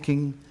your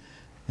thinking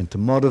and to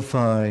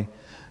modify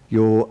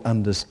your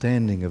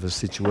understanding of a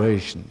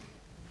situation.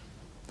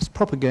 It's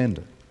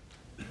propaganda.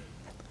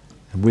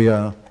 And we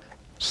are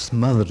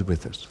smothered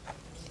with it.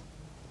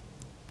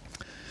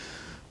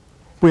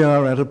 We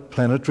are at a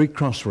planetary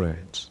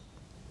crossroads.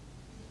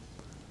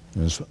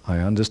 As I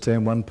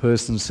understand, one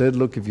person said,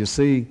 look, if you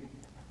see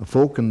a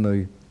fork in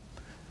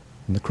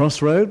the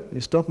crossroad, you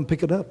stop and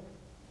pick it up.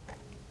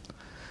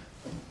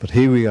 But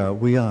here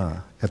we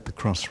are at the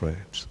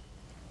crossroads.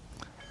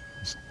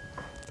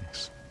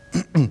 Thanks.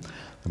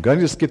 I'm going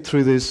to skip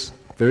through this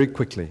very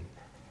quickly.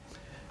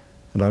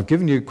 And I've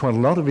given you quite a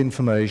lot of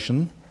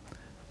information.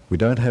 We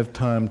don't have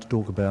time to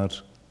talk about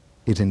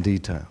it in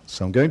detail,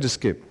 so I'm going to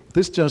skip.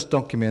 This just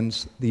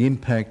documents the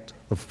impact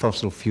of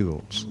fossil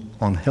fuels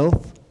on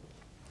health.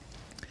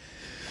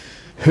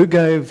 Who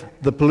gave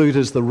the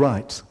polluters the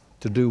right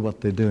to do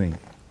what they're doing?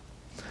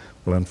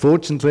 Well,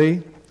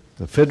 unfortunately,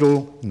 the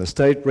federal and the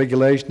state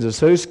regulations are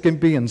so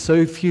skimpy and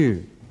so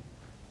few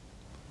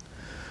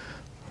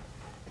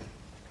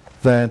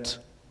that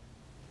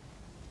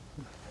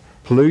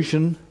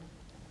pollution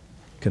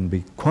can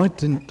be quite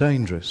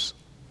dangerous,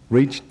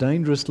 reach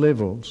dangerous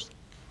levels,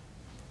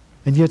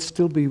 and yet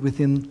still be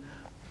within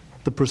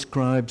the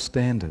prescribed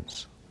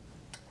standards.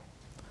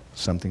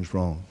 Something's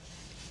wrong.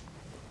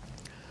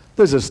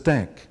 There's a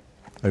stack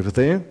over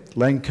there,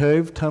 Lane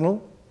Cove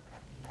Tunnel.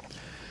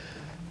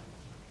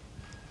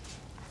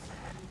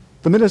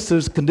 The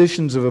Minister's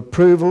conditions of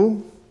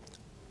approval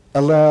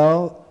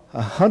allow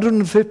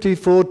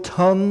 154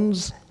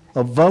 tonnes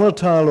of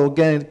volatile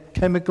organic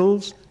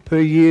chemicals per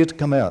year to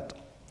come out.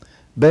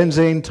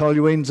 Benzene,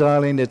 toluene,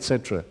 xylene,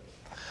 etc.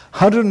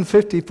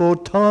 154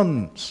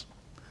 tonnes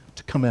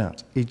to come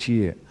out each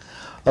year,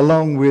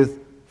 along with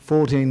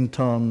 14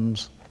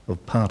 tonnes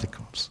of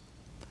particles.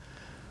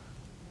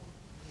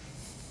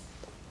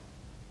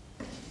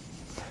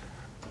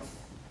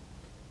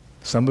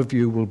 Some of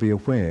you will be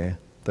aware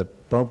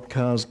that Bob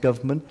Carr's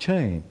government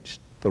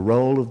changed the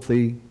role of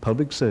the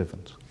public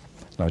servant.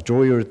 And I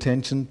draw your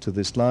attention to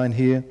this line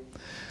here.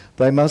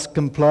 They must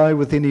comply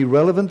with any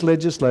relevant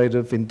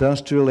legislative,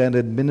 industrial and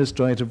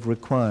administrative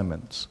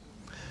requirements.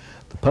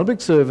 The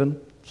public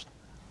servants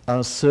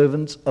are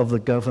servants of the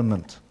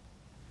government.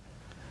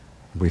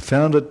 We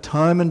found it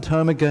time and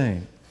time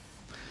again.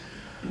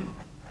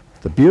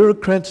 The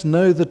bureaucrats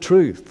know the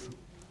truth,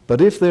 but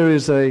if there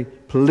is a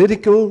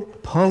political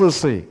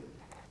policy,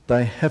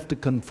 they have to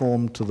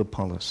conform to the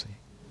policy.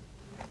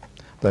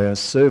 They are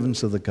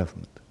servants of the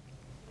government.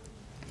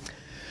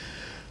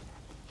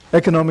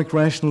 Economic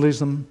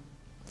rationalism.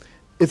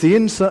 If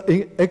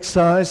the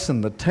excise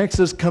and the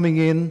taxes coming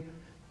in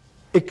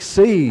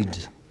exceed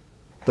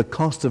the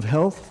cost of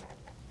health,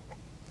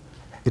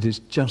 it is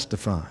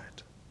justified.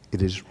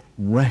 It is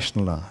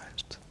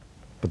rationalised,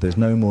 but there's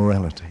no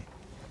morality.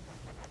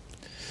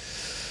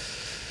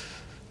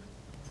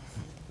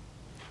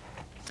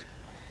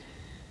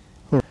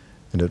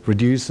 And it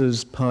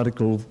reduces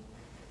particle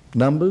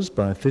numbers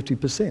by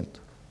 50%.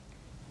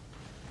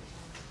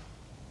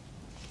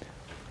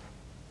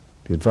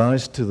 The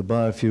advice to the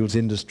biofuels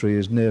industry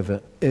is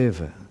never,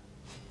 ever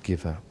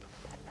give up.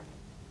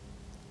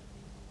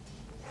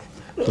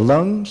 The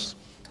lungs,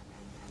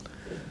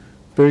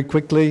 very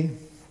quickly,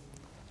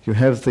 you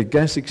have the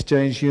gas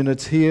exchange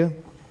units here,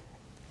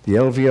 the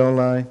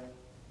alveoli.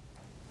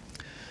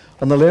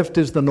 On the left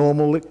is the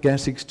normal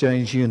gas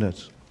exchange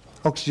unit.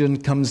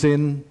 Oxygen comes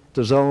in,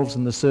 dissolves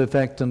in the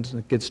surfactant, and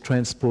it gets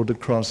transported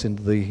across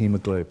into the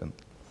hemoglobin.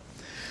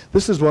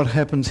 This is what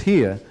happens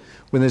here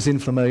when there's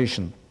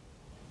inflammation.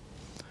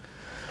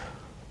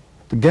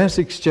 The gas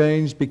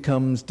exchange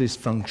becomes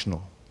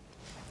dysfunctional.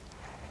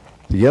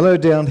 The yellow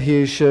down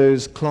here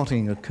shows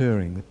clotting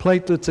occurring. The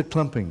platelets are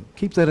clumping.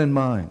 Keep that in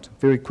mind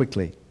very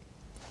quickly.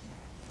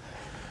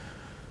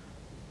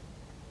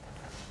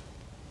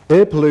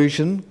 Air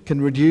pollution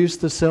can reduce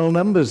the cell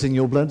numbers in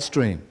your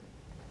bloodstream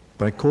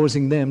by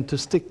causing them to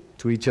stick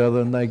to each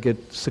other and they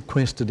get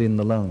sequestered in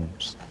the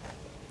lungs.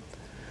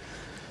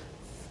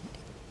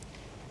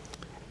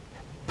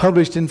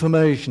 Published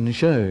information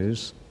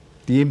shows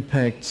the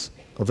impacts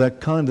of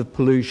that kind of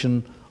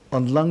pollution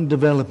on lung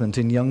development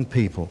in young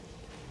people,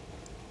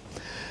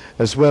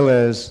 as well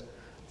as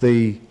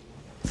the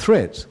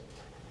threat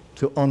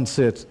to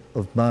onset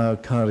of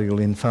myocardial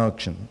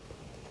infarction.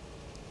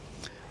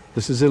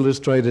 This is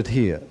illustrated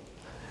here.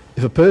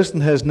 If a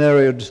person has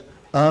narrowed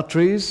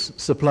arteries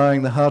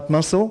supplying the heart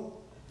muscle,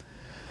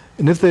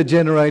 and if they're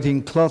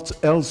generating clots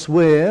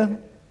elsewhere,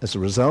 as a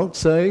result,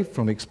 say,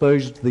 from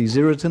exposure to these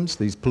irritants,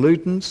 these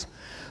pollutants,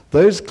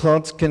 those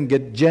clots can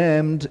get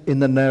jammed in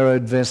the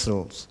narrowed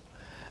vessels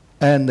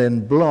and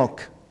then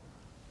block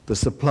the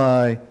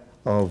supply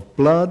of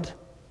blood,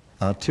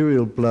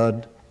 arterial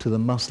blood, to the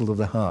muscle of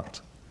the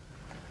heart.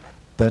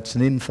 That's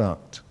an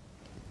infarct.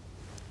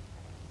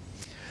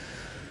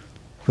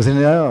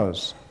 Within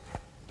hours,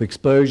 the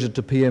exposure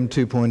to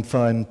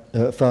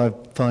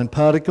PM2.5 fine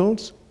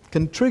particles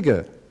can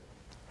trigger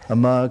a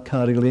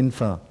myocardial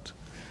infarct.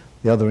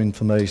 The other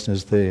information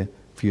is there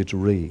for you to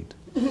read.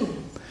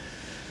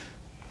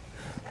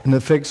 And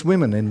affects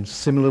women in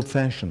similar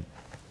fashion.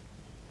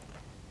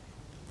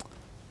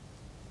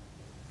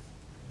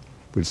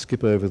 We'll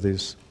skip over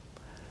this.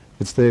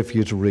 It's there for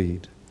you to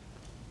read.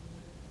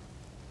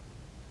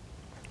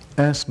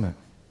 Asthma.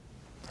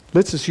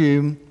 Let's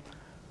assume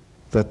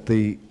that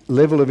the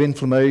level of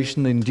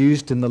inflammation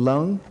induced in the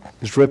lung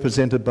is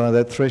represented by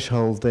that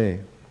threshold there.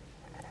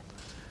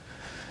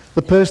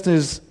 The person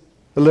is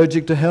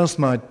allergic to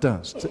housemite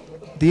dust.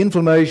 The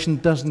inflammation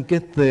doesn't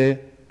get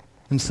there,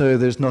 and so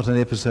there's not an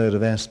episode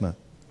of asthma.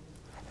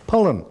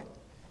 Pollen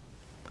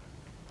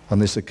on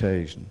this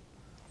occasion.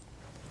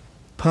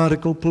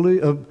 Particle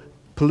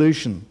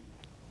pollution,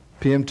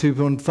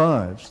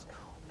 PM2.5s,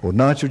 or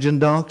nitrogen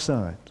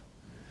dioxide.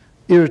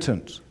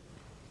 Irritant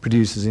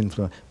produces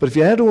inflammation. But if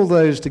you add all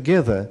those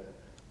together,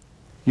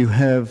 you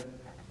have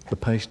the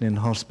patient in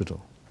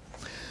hospital.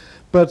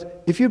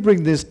 But if you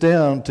bring this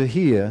down to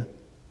here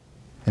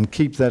and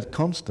keep that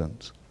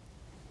constant,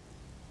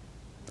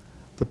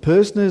 the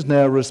person is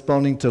now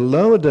responding to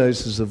lower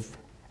doses of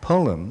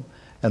pollen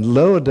and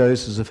lower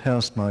doses of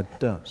housemite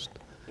dust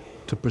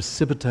to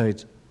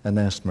precipitate an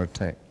asthma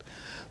attack.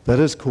 That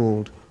is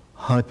called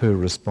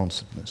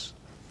hyper-responsiveness.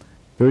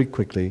 Very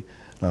quickly,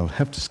 and I'll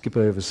have to skip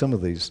over some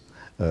of these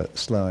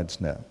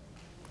slides now.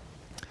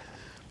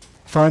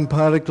 Fine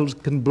particles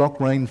can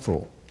block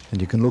rainfall, and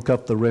you can look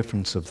up the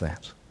reference of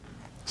that.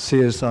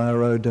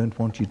 CSIRO don't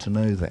want you to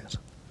know that.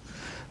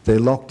 They're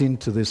locked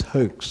into this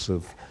hoax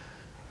of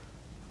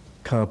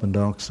carbon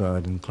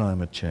dioxide and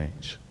climate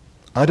change.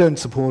 I don't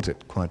support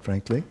it, quite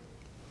frankly.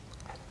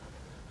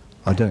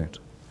 I don't.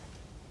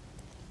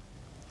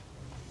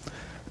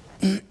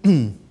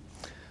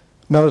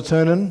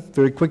 Melatonin,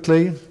 very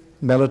quickly.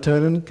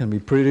 Melatonin can be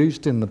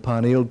produced in the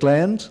pineal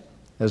gland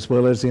as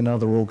well as in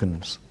other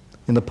organs.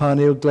 In the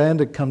pineal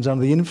gland, it comes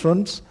under the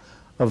influence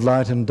of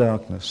light and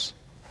darkness.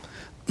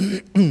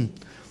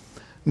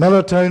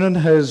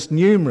 Melatonin has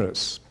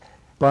numerous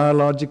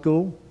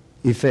biological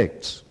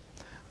effects.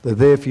 They're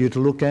there for you to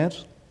look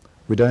at.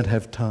 We don't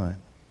have time.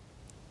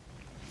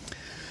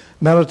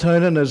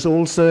 Melatonin is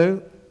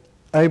also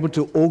able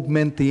to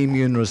augment the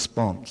immune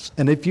response.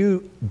 And if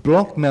you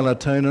block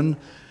melatonin,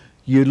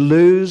 you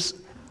lose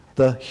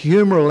the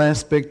humoral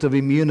aspect of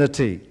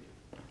immunity.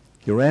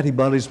 Your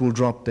antibodies will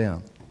drop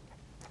down.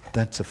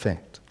 That's a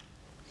fact.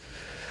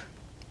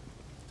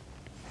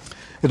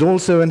 It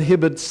also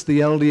inhibits the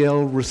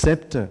LDL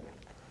receptor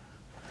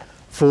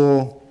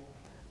for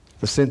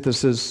the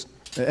synthesis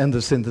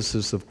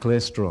of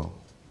cholesterol.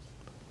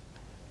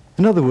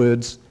 In other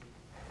words,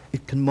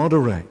 it can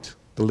moderate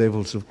the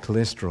levels of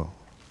cholesterol.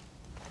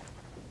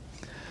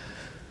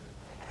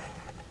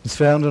 It's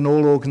found in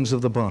all organs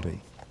of the body,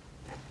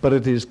 but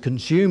it is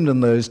consumed in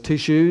those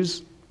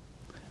tissues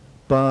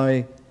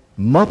by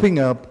mopping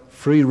up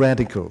free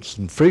radicals,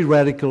 and free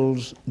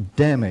radicals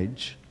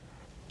damage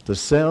the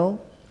cell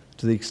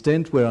to the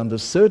extent where under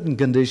certain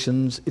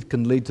conditions it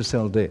can lead to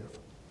cell death.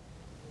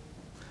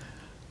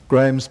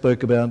 Graham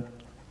spoke about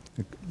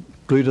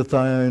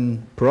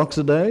glutathione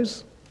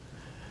peroxidase,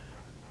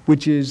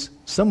 which is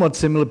somewhat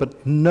similar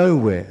but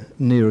nowhere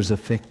near as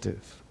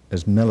effective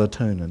as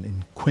melatonin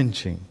in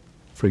quenching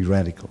free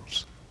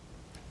radicals.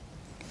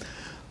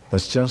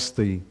 That's just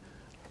the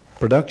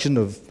production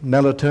of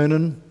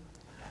melatonin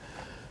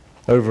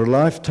over a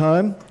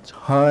lifetime. It's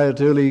high at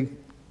early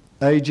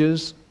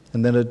ages,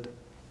 and then it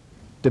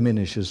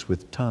diminishes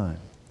with time.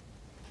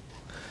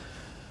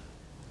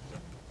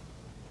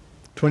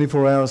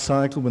 24-hour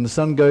cycle, when the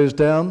sun goes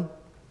down,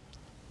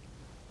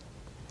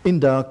 in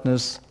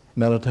darkness,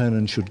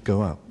 melatonin should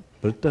go up,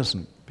 but it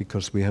doesn't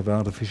because we have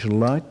artificial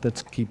light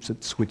that keeps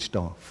it switched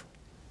off.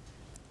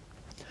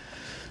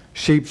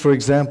 Sheep, for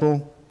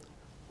example,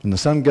 when the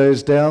sun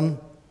goes down,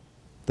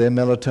 their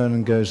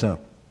melatonin goes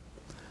up.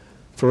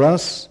 For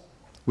us,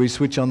 we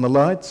switch on the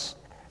lights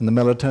and the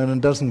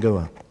melatonin doesn't go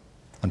up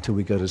until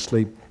we go to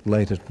sleep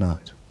late at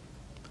night.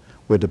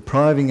 We're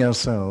depriving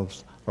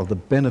ourselves of the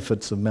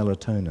benefits of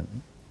melatonin.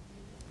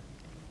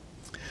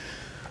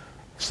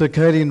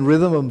 Circadian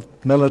rhythm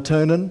of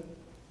melatonin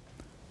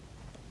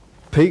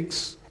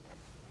peaks,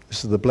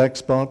 this is the black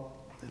spot,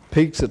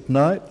 peaks at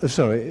night,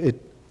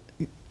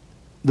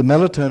 the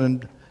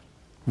melatonin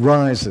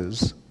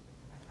rises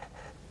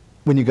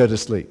when you go to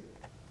sleep,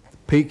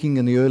 peaking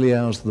in the early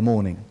hours of the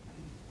morning.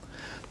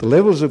 The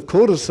levels of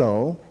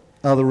cortisol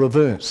are the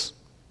reverse.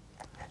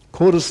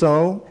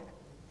 Cortisol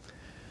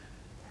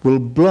will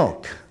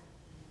block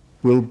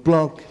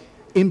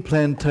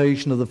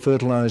implantation of the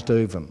fertilized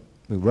ovum.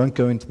 We won't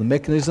go into the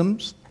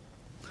mechanisms.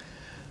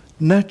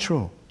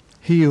 Natural.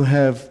 Here you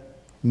have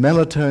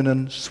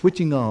melatonin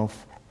switching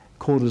off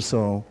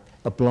cortisol,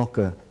 a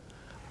blocker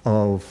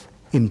of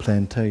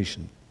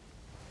implantation.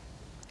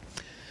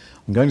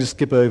 I'm going to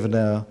skip over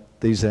now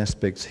these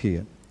aspects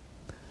here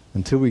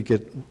until we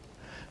get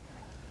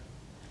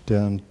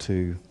down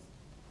to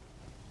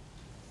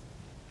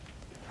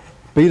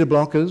beta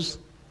blockers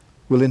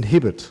will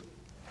inhibit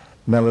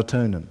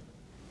melatonin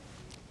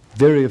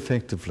very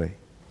effectively.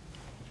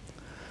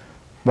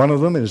 One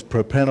of them is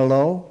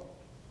propranolol,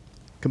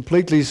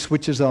 completely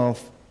switches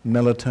off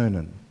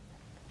melatonin,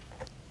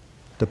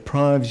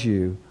 deprives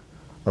you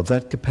of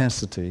that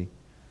capacity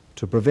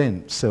to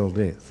prevent cell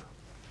death.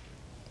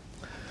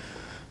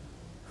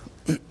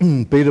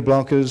 Beta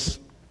blockers,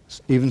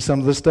 even some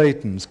of the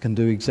statins, can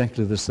do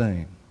exactly the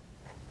same.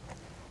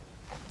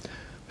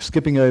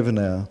 Skipping over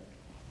now.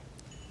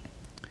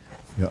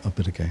 Yeah, up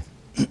it again.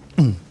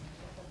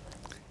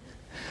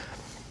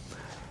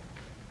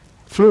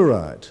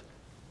 Fluoride.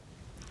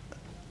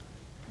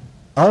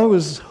 I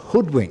was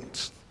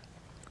hoodwinked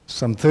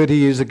some 30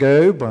 years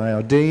ago by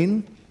our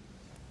dean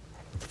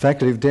of the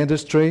Faculty of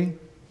Dentistry,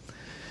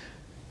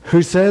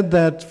 who said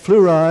that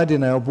fluoride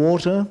in our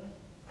water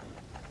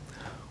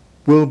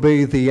will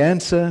be the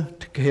answer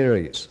to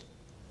caries.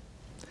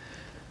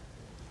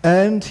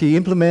 And he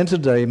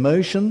implemented a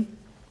motion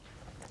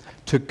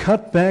to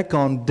cut back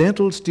on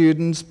dental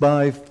students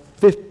by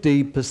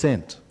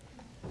 50%,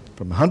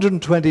 from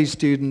 120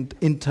 student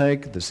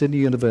intake at the Sydney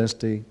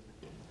University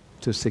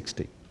to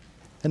 60.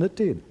 And it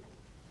did.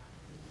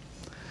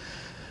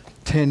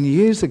 10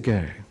 years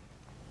ago,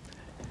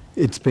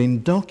 it's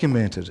been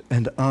documented,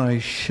 and I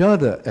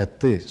shudder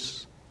at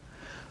this,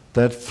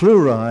 that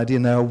fluoride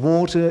in our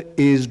water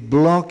is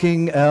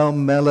blocking our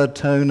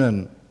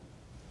melatonin.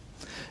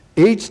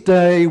 Each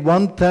day,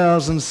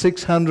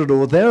 1,600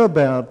 or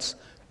thereabouts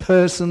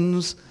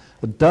persons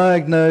are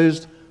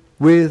diagnosed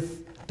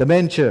with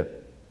dementia,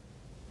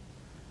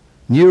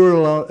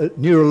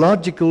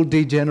 neurological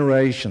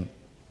degeneration.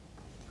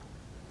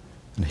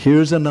 And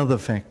here's another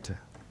factor.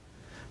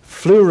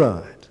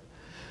 Fluoride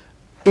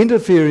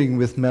interfering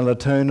with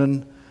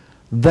melatonin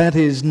that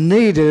is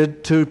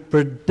needed to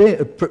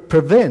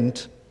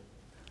prevent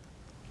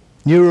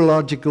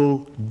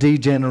neurological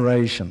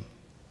degeneration,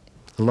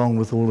 along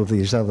with all of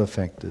these other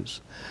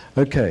factors.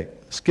 Okay,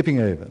 skipping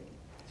over.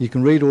 You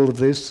can read all of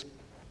this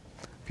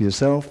for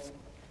yourself.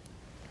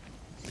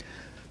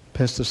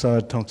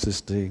 Pesticide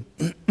toxicity.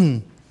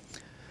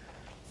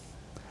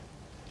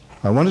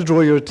 I want to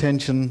draw your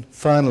attention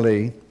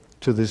finally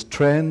to this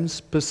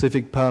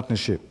Trans-Pacific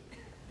Partnership.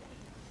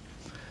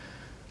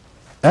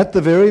 At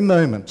the very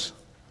moment,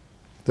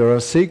 there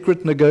are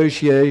secret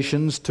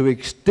negotiations to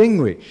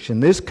extinguish in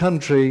this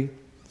country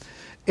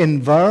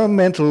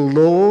environmental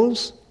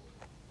laws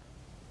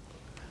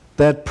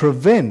that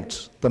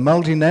prevent the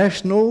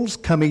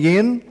multinationals coming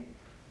in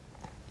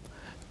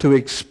to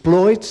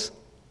exploit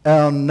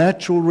our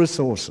natural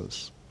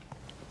resources.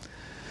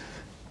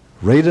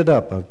 Read it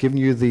up. I've given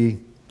you the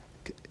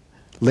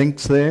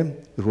links there.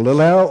 It will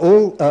allow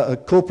all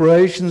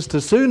corporations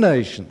to sue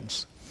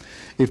nations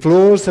if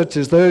laws such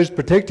as those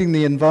protecting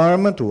the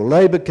environment or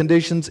labour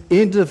conditions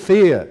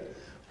interfere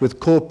with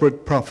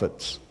corporate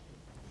profits.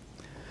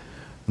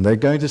 And they're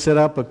going to set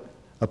up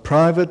a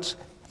private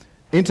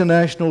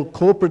international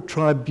corporate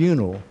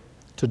tribunal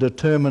to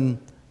determine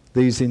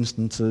these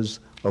instances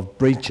of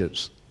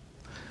breaches.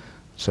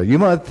 So you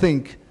might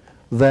think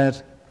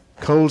that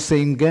coal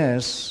seam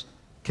gas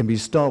can be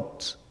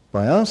stopped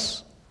by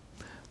us.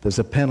 There's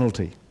a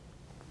penalty.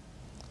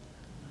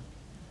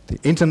 The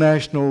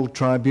International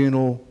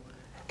Tribunal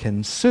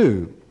can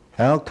sue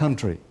our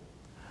country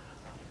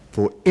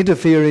for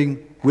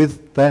interfering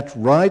with that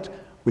right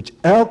which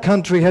our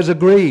country has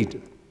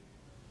agreed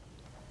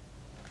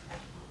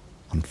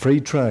on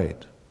free trade.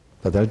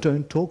 But they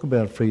don't talk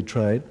about free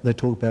trade, they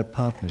talk about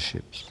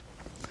partnerships.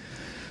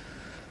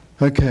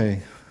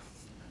 Okay,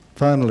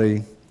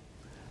 finally,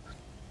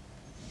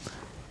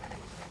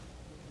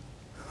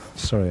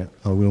 sorry,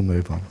 I will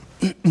move on.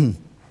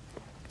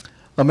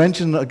 I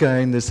mentioned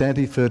again this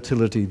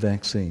anti-fertility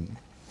vaccine.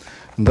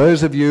 And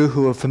those of you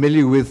who are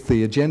familiar with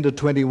the Agenda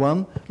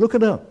 21, look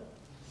it up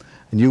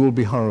and you will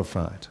be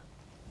horrified.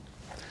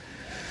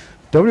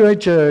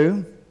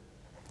 WHO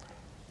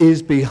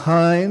is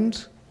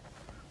behind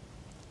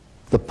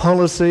the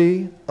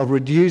policy of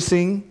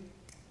reducing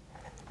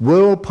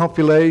world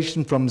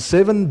population from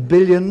 7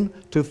 billion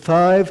to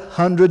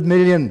 500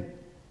 million.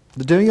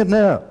 They're doing it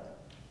now.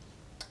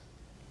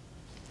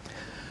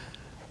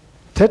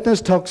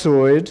 Tetanus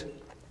toxoid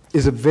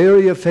is a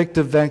very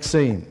effective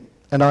vaccine,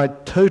 and I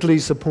totally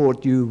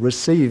support you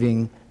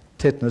receiving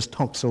tetanus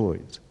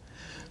toxoid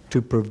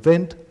to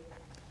prevent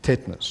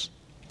tetanus.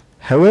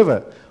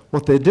 However,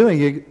 what they're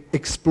doing is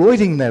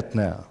exploiting that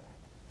now.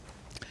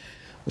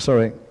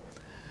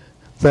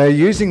 They're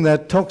using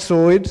that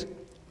toxoid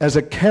as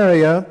a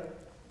carrier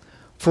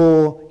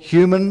for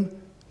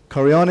human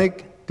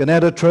chorionic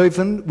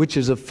gonadotrophin, which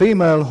is a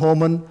female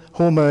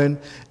hormone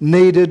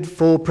needed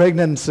for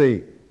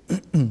pregnancy.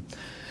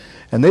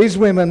 And these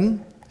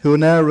women who are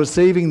now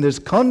receiving this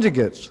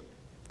conjugate,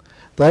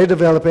 they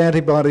develop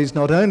antibodies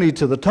not only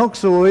to the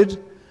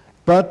toxoid,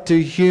 but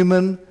to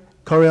human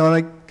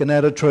chorionic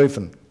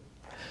gonadotrophin.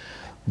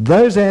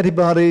 Those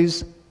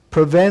antibodies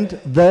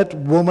prevent that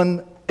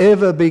woman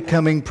ever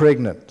becoming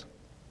pregnant.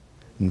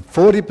 And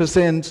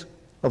 40%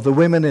 of the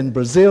women in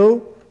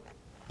Brazil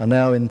are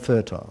now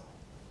infertile.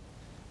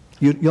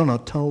 You're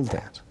not told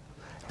that,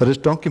 but it's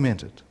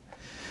documented.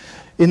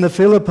 In the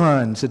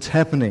Philippines, it's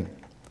happening.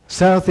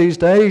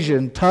 Southeast Asia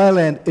and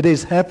Thailand, it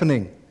is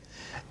happening.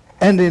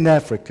 And in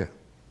Africa.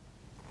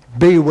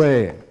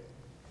 Beware.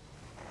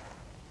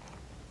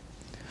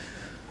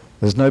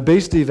 There's an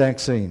obesity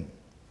vaccine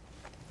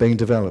being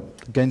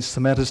developed against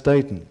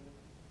somatostatin.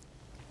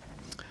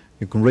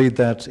 You can read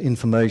that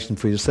information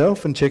for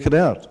yourself and check it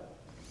out.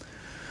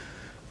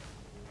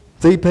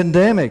 The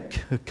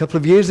pandemic, a couple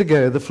of years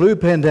ago, the flu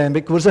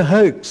pandemic was a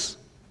hoax.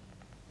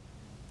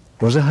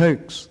 Was a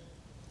hoax.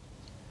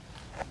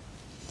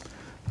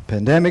 The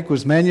pandemic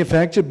was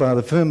manufactured by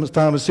the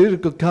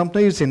pharmaceutical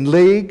companies in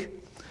league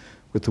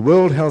with the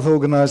World Health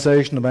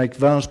Organization to make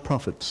vast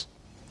profits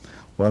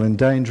while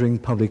endangering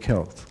public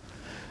health.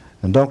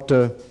 And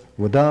Dr.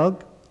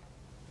 Wadag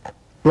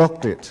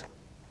blocked it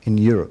in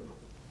Europe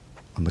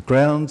on the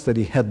grounds that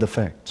he had the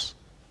facts.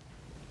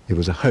 It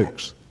was a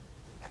hoax.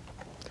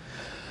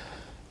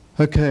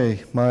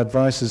 Okay, my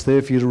advice is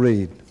there for you to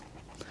read.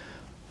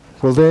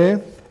 Well,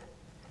 there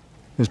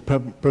is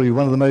probably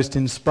one of the most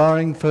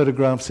inspiring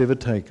photographs ever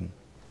taken.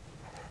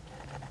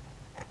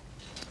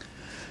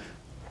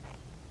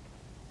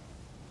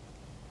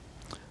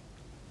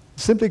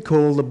 Simply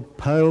called the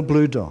pale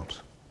blue dot.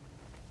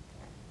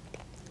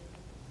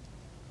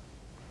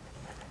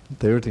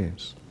 There it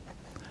is.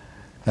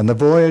 And the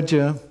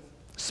Voyager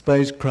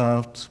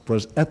spacecraft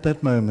was at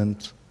that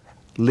moment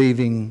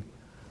leaving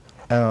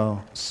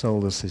our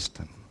solar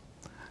system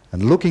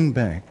and looking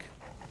back,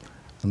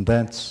 and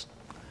that's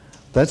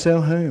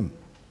our home.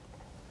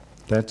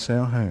 That's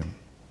our home.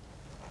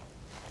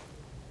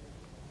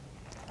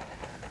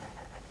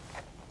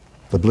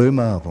 The blue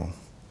marble.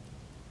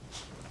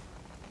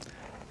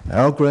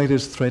 Our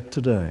greatest threat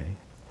today,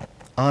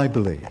 I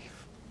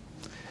believe,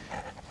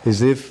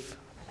 is if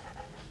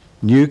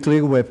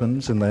nuclear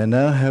weapons, and they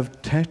now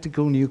have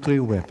tactical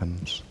nuclear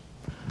weapons,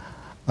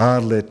 are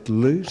let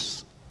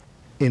loose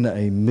in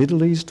a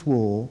Middle East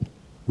war,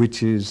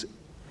 which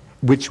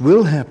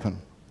will happen.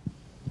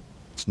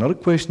 It's not a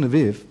question of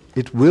if,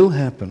 it will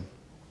happen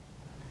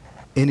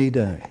any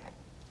day.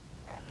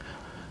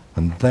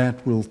 And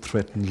that will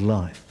threaten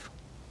life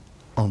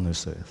on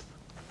this earth.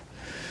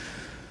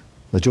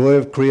 The joy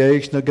of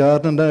creation, a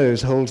gardener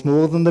knows, holds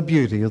more than the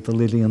beauty of the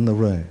lily and the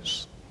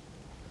rose.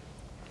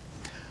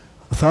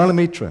 A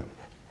thylometra,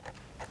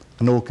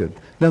 an orchid.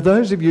 Now,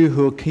 those of you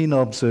who are keen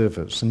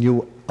observers, and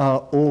you are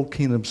all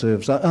keen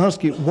observers, I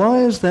ask you, why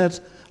is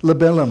that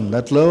labellum,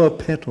 that lower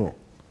petal,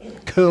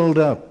 curled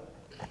up?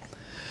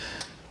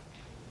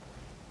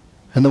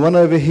 And the one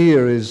over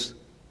here is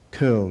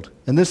curled,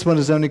 and this one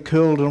is only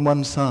curled on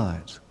one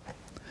side.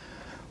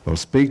 Well,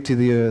 speak to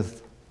the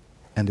earth,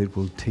 and it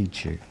will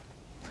teach you.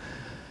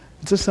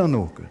 It's a sun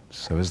orchid,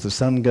 so as the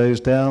sun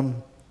goes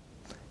down,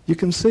 you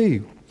can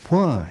see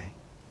why.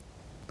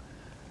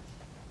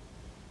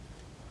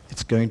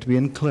 It's going to be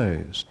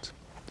enclosed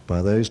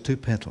by those two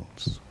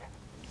petals.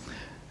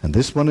 And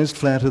this one is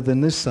flatter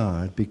than this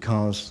side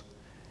because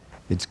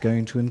it's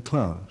going to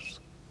enclose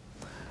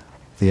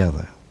the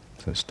other.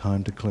 So it's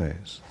time to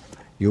close.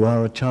 You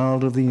are a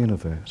child of the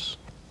universe,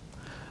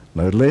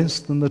 no less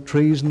than the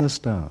trees and the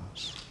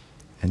stars,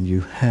 and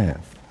you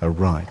have a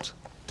right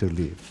to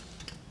live.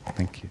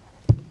 Thank you.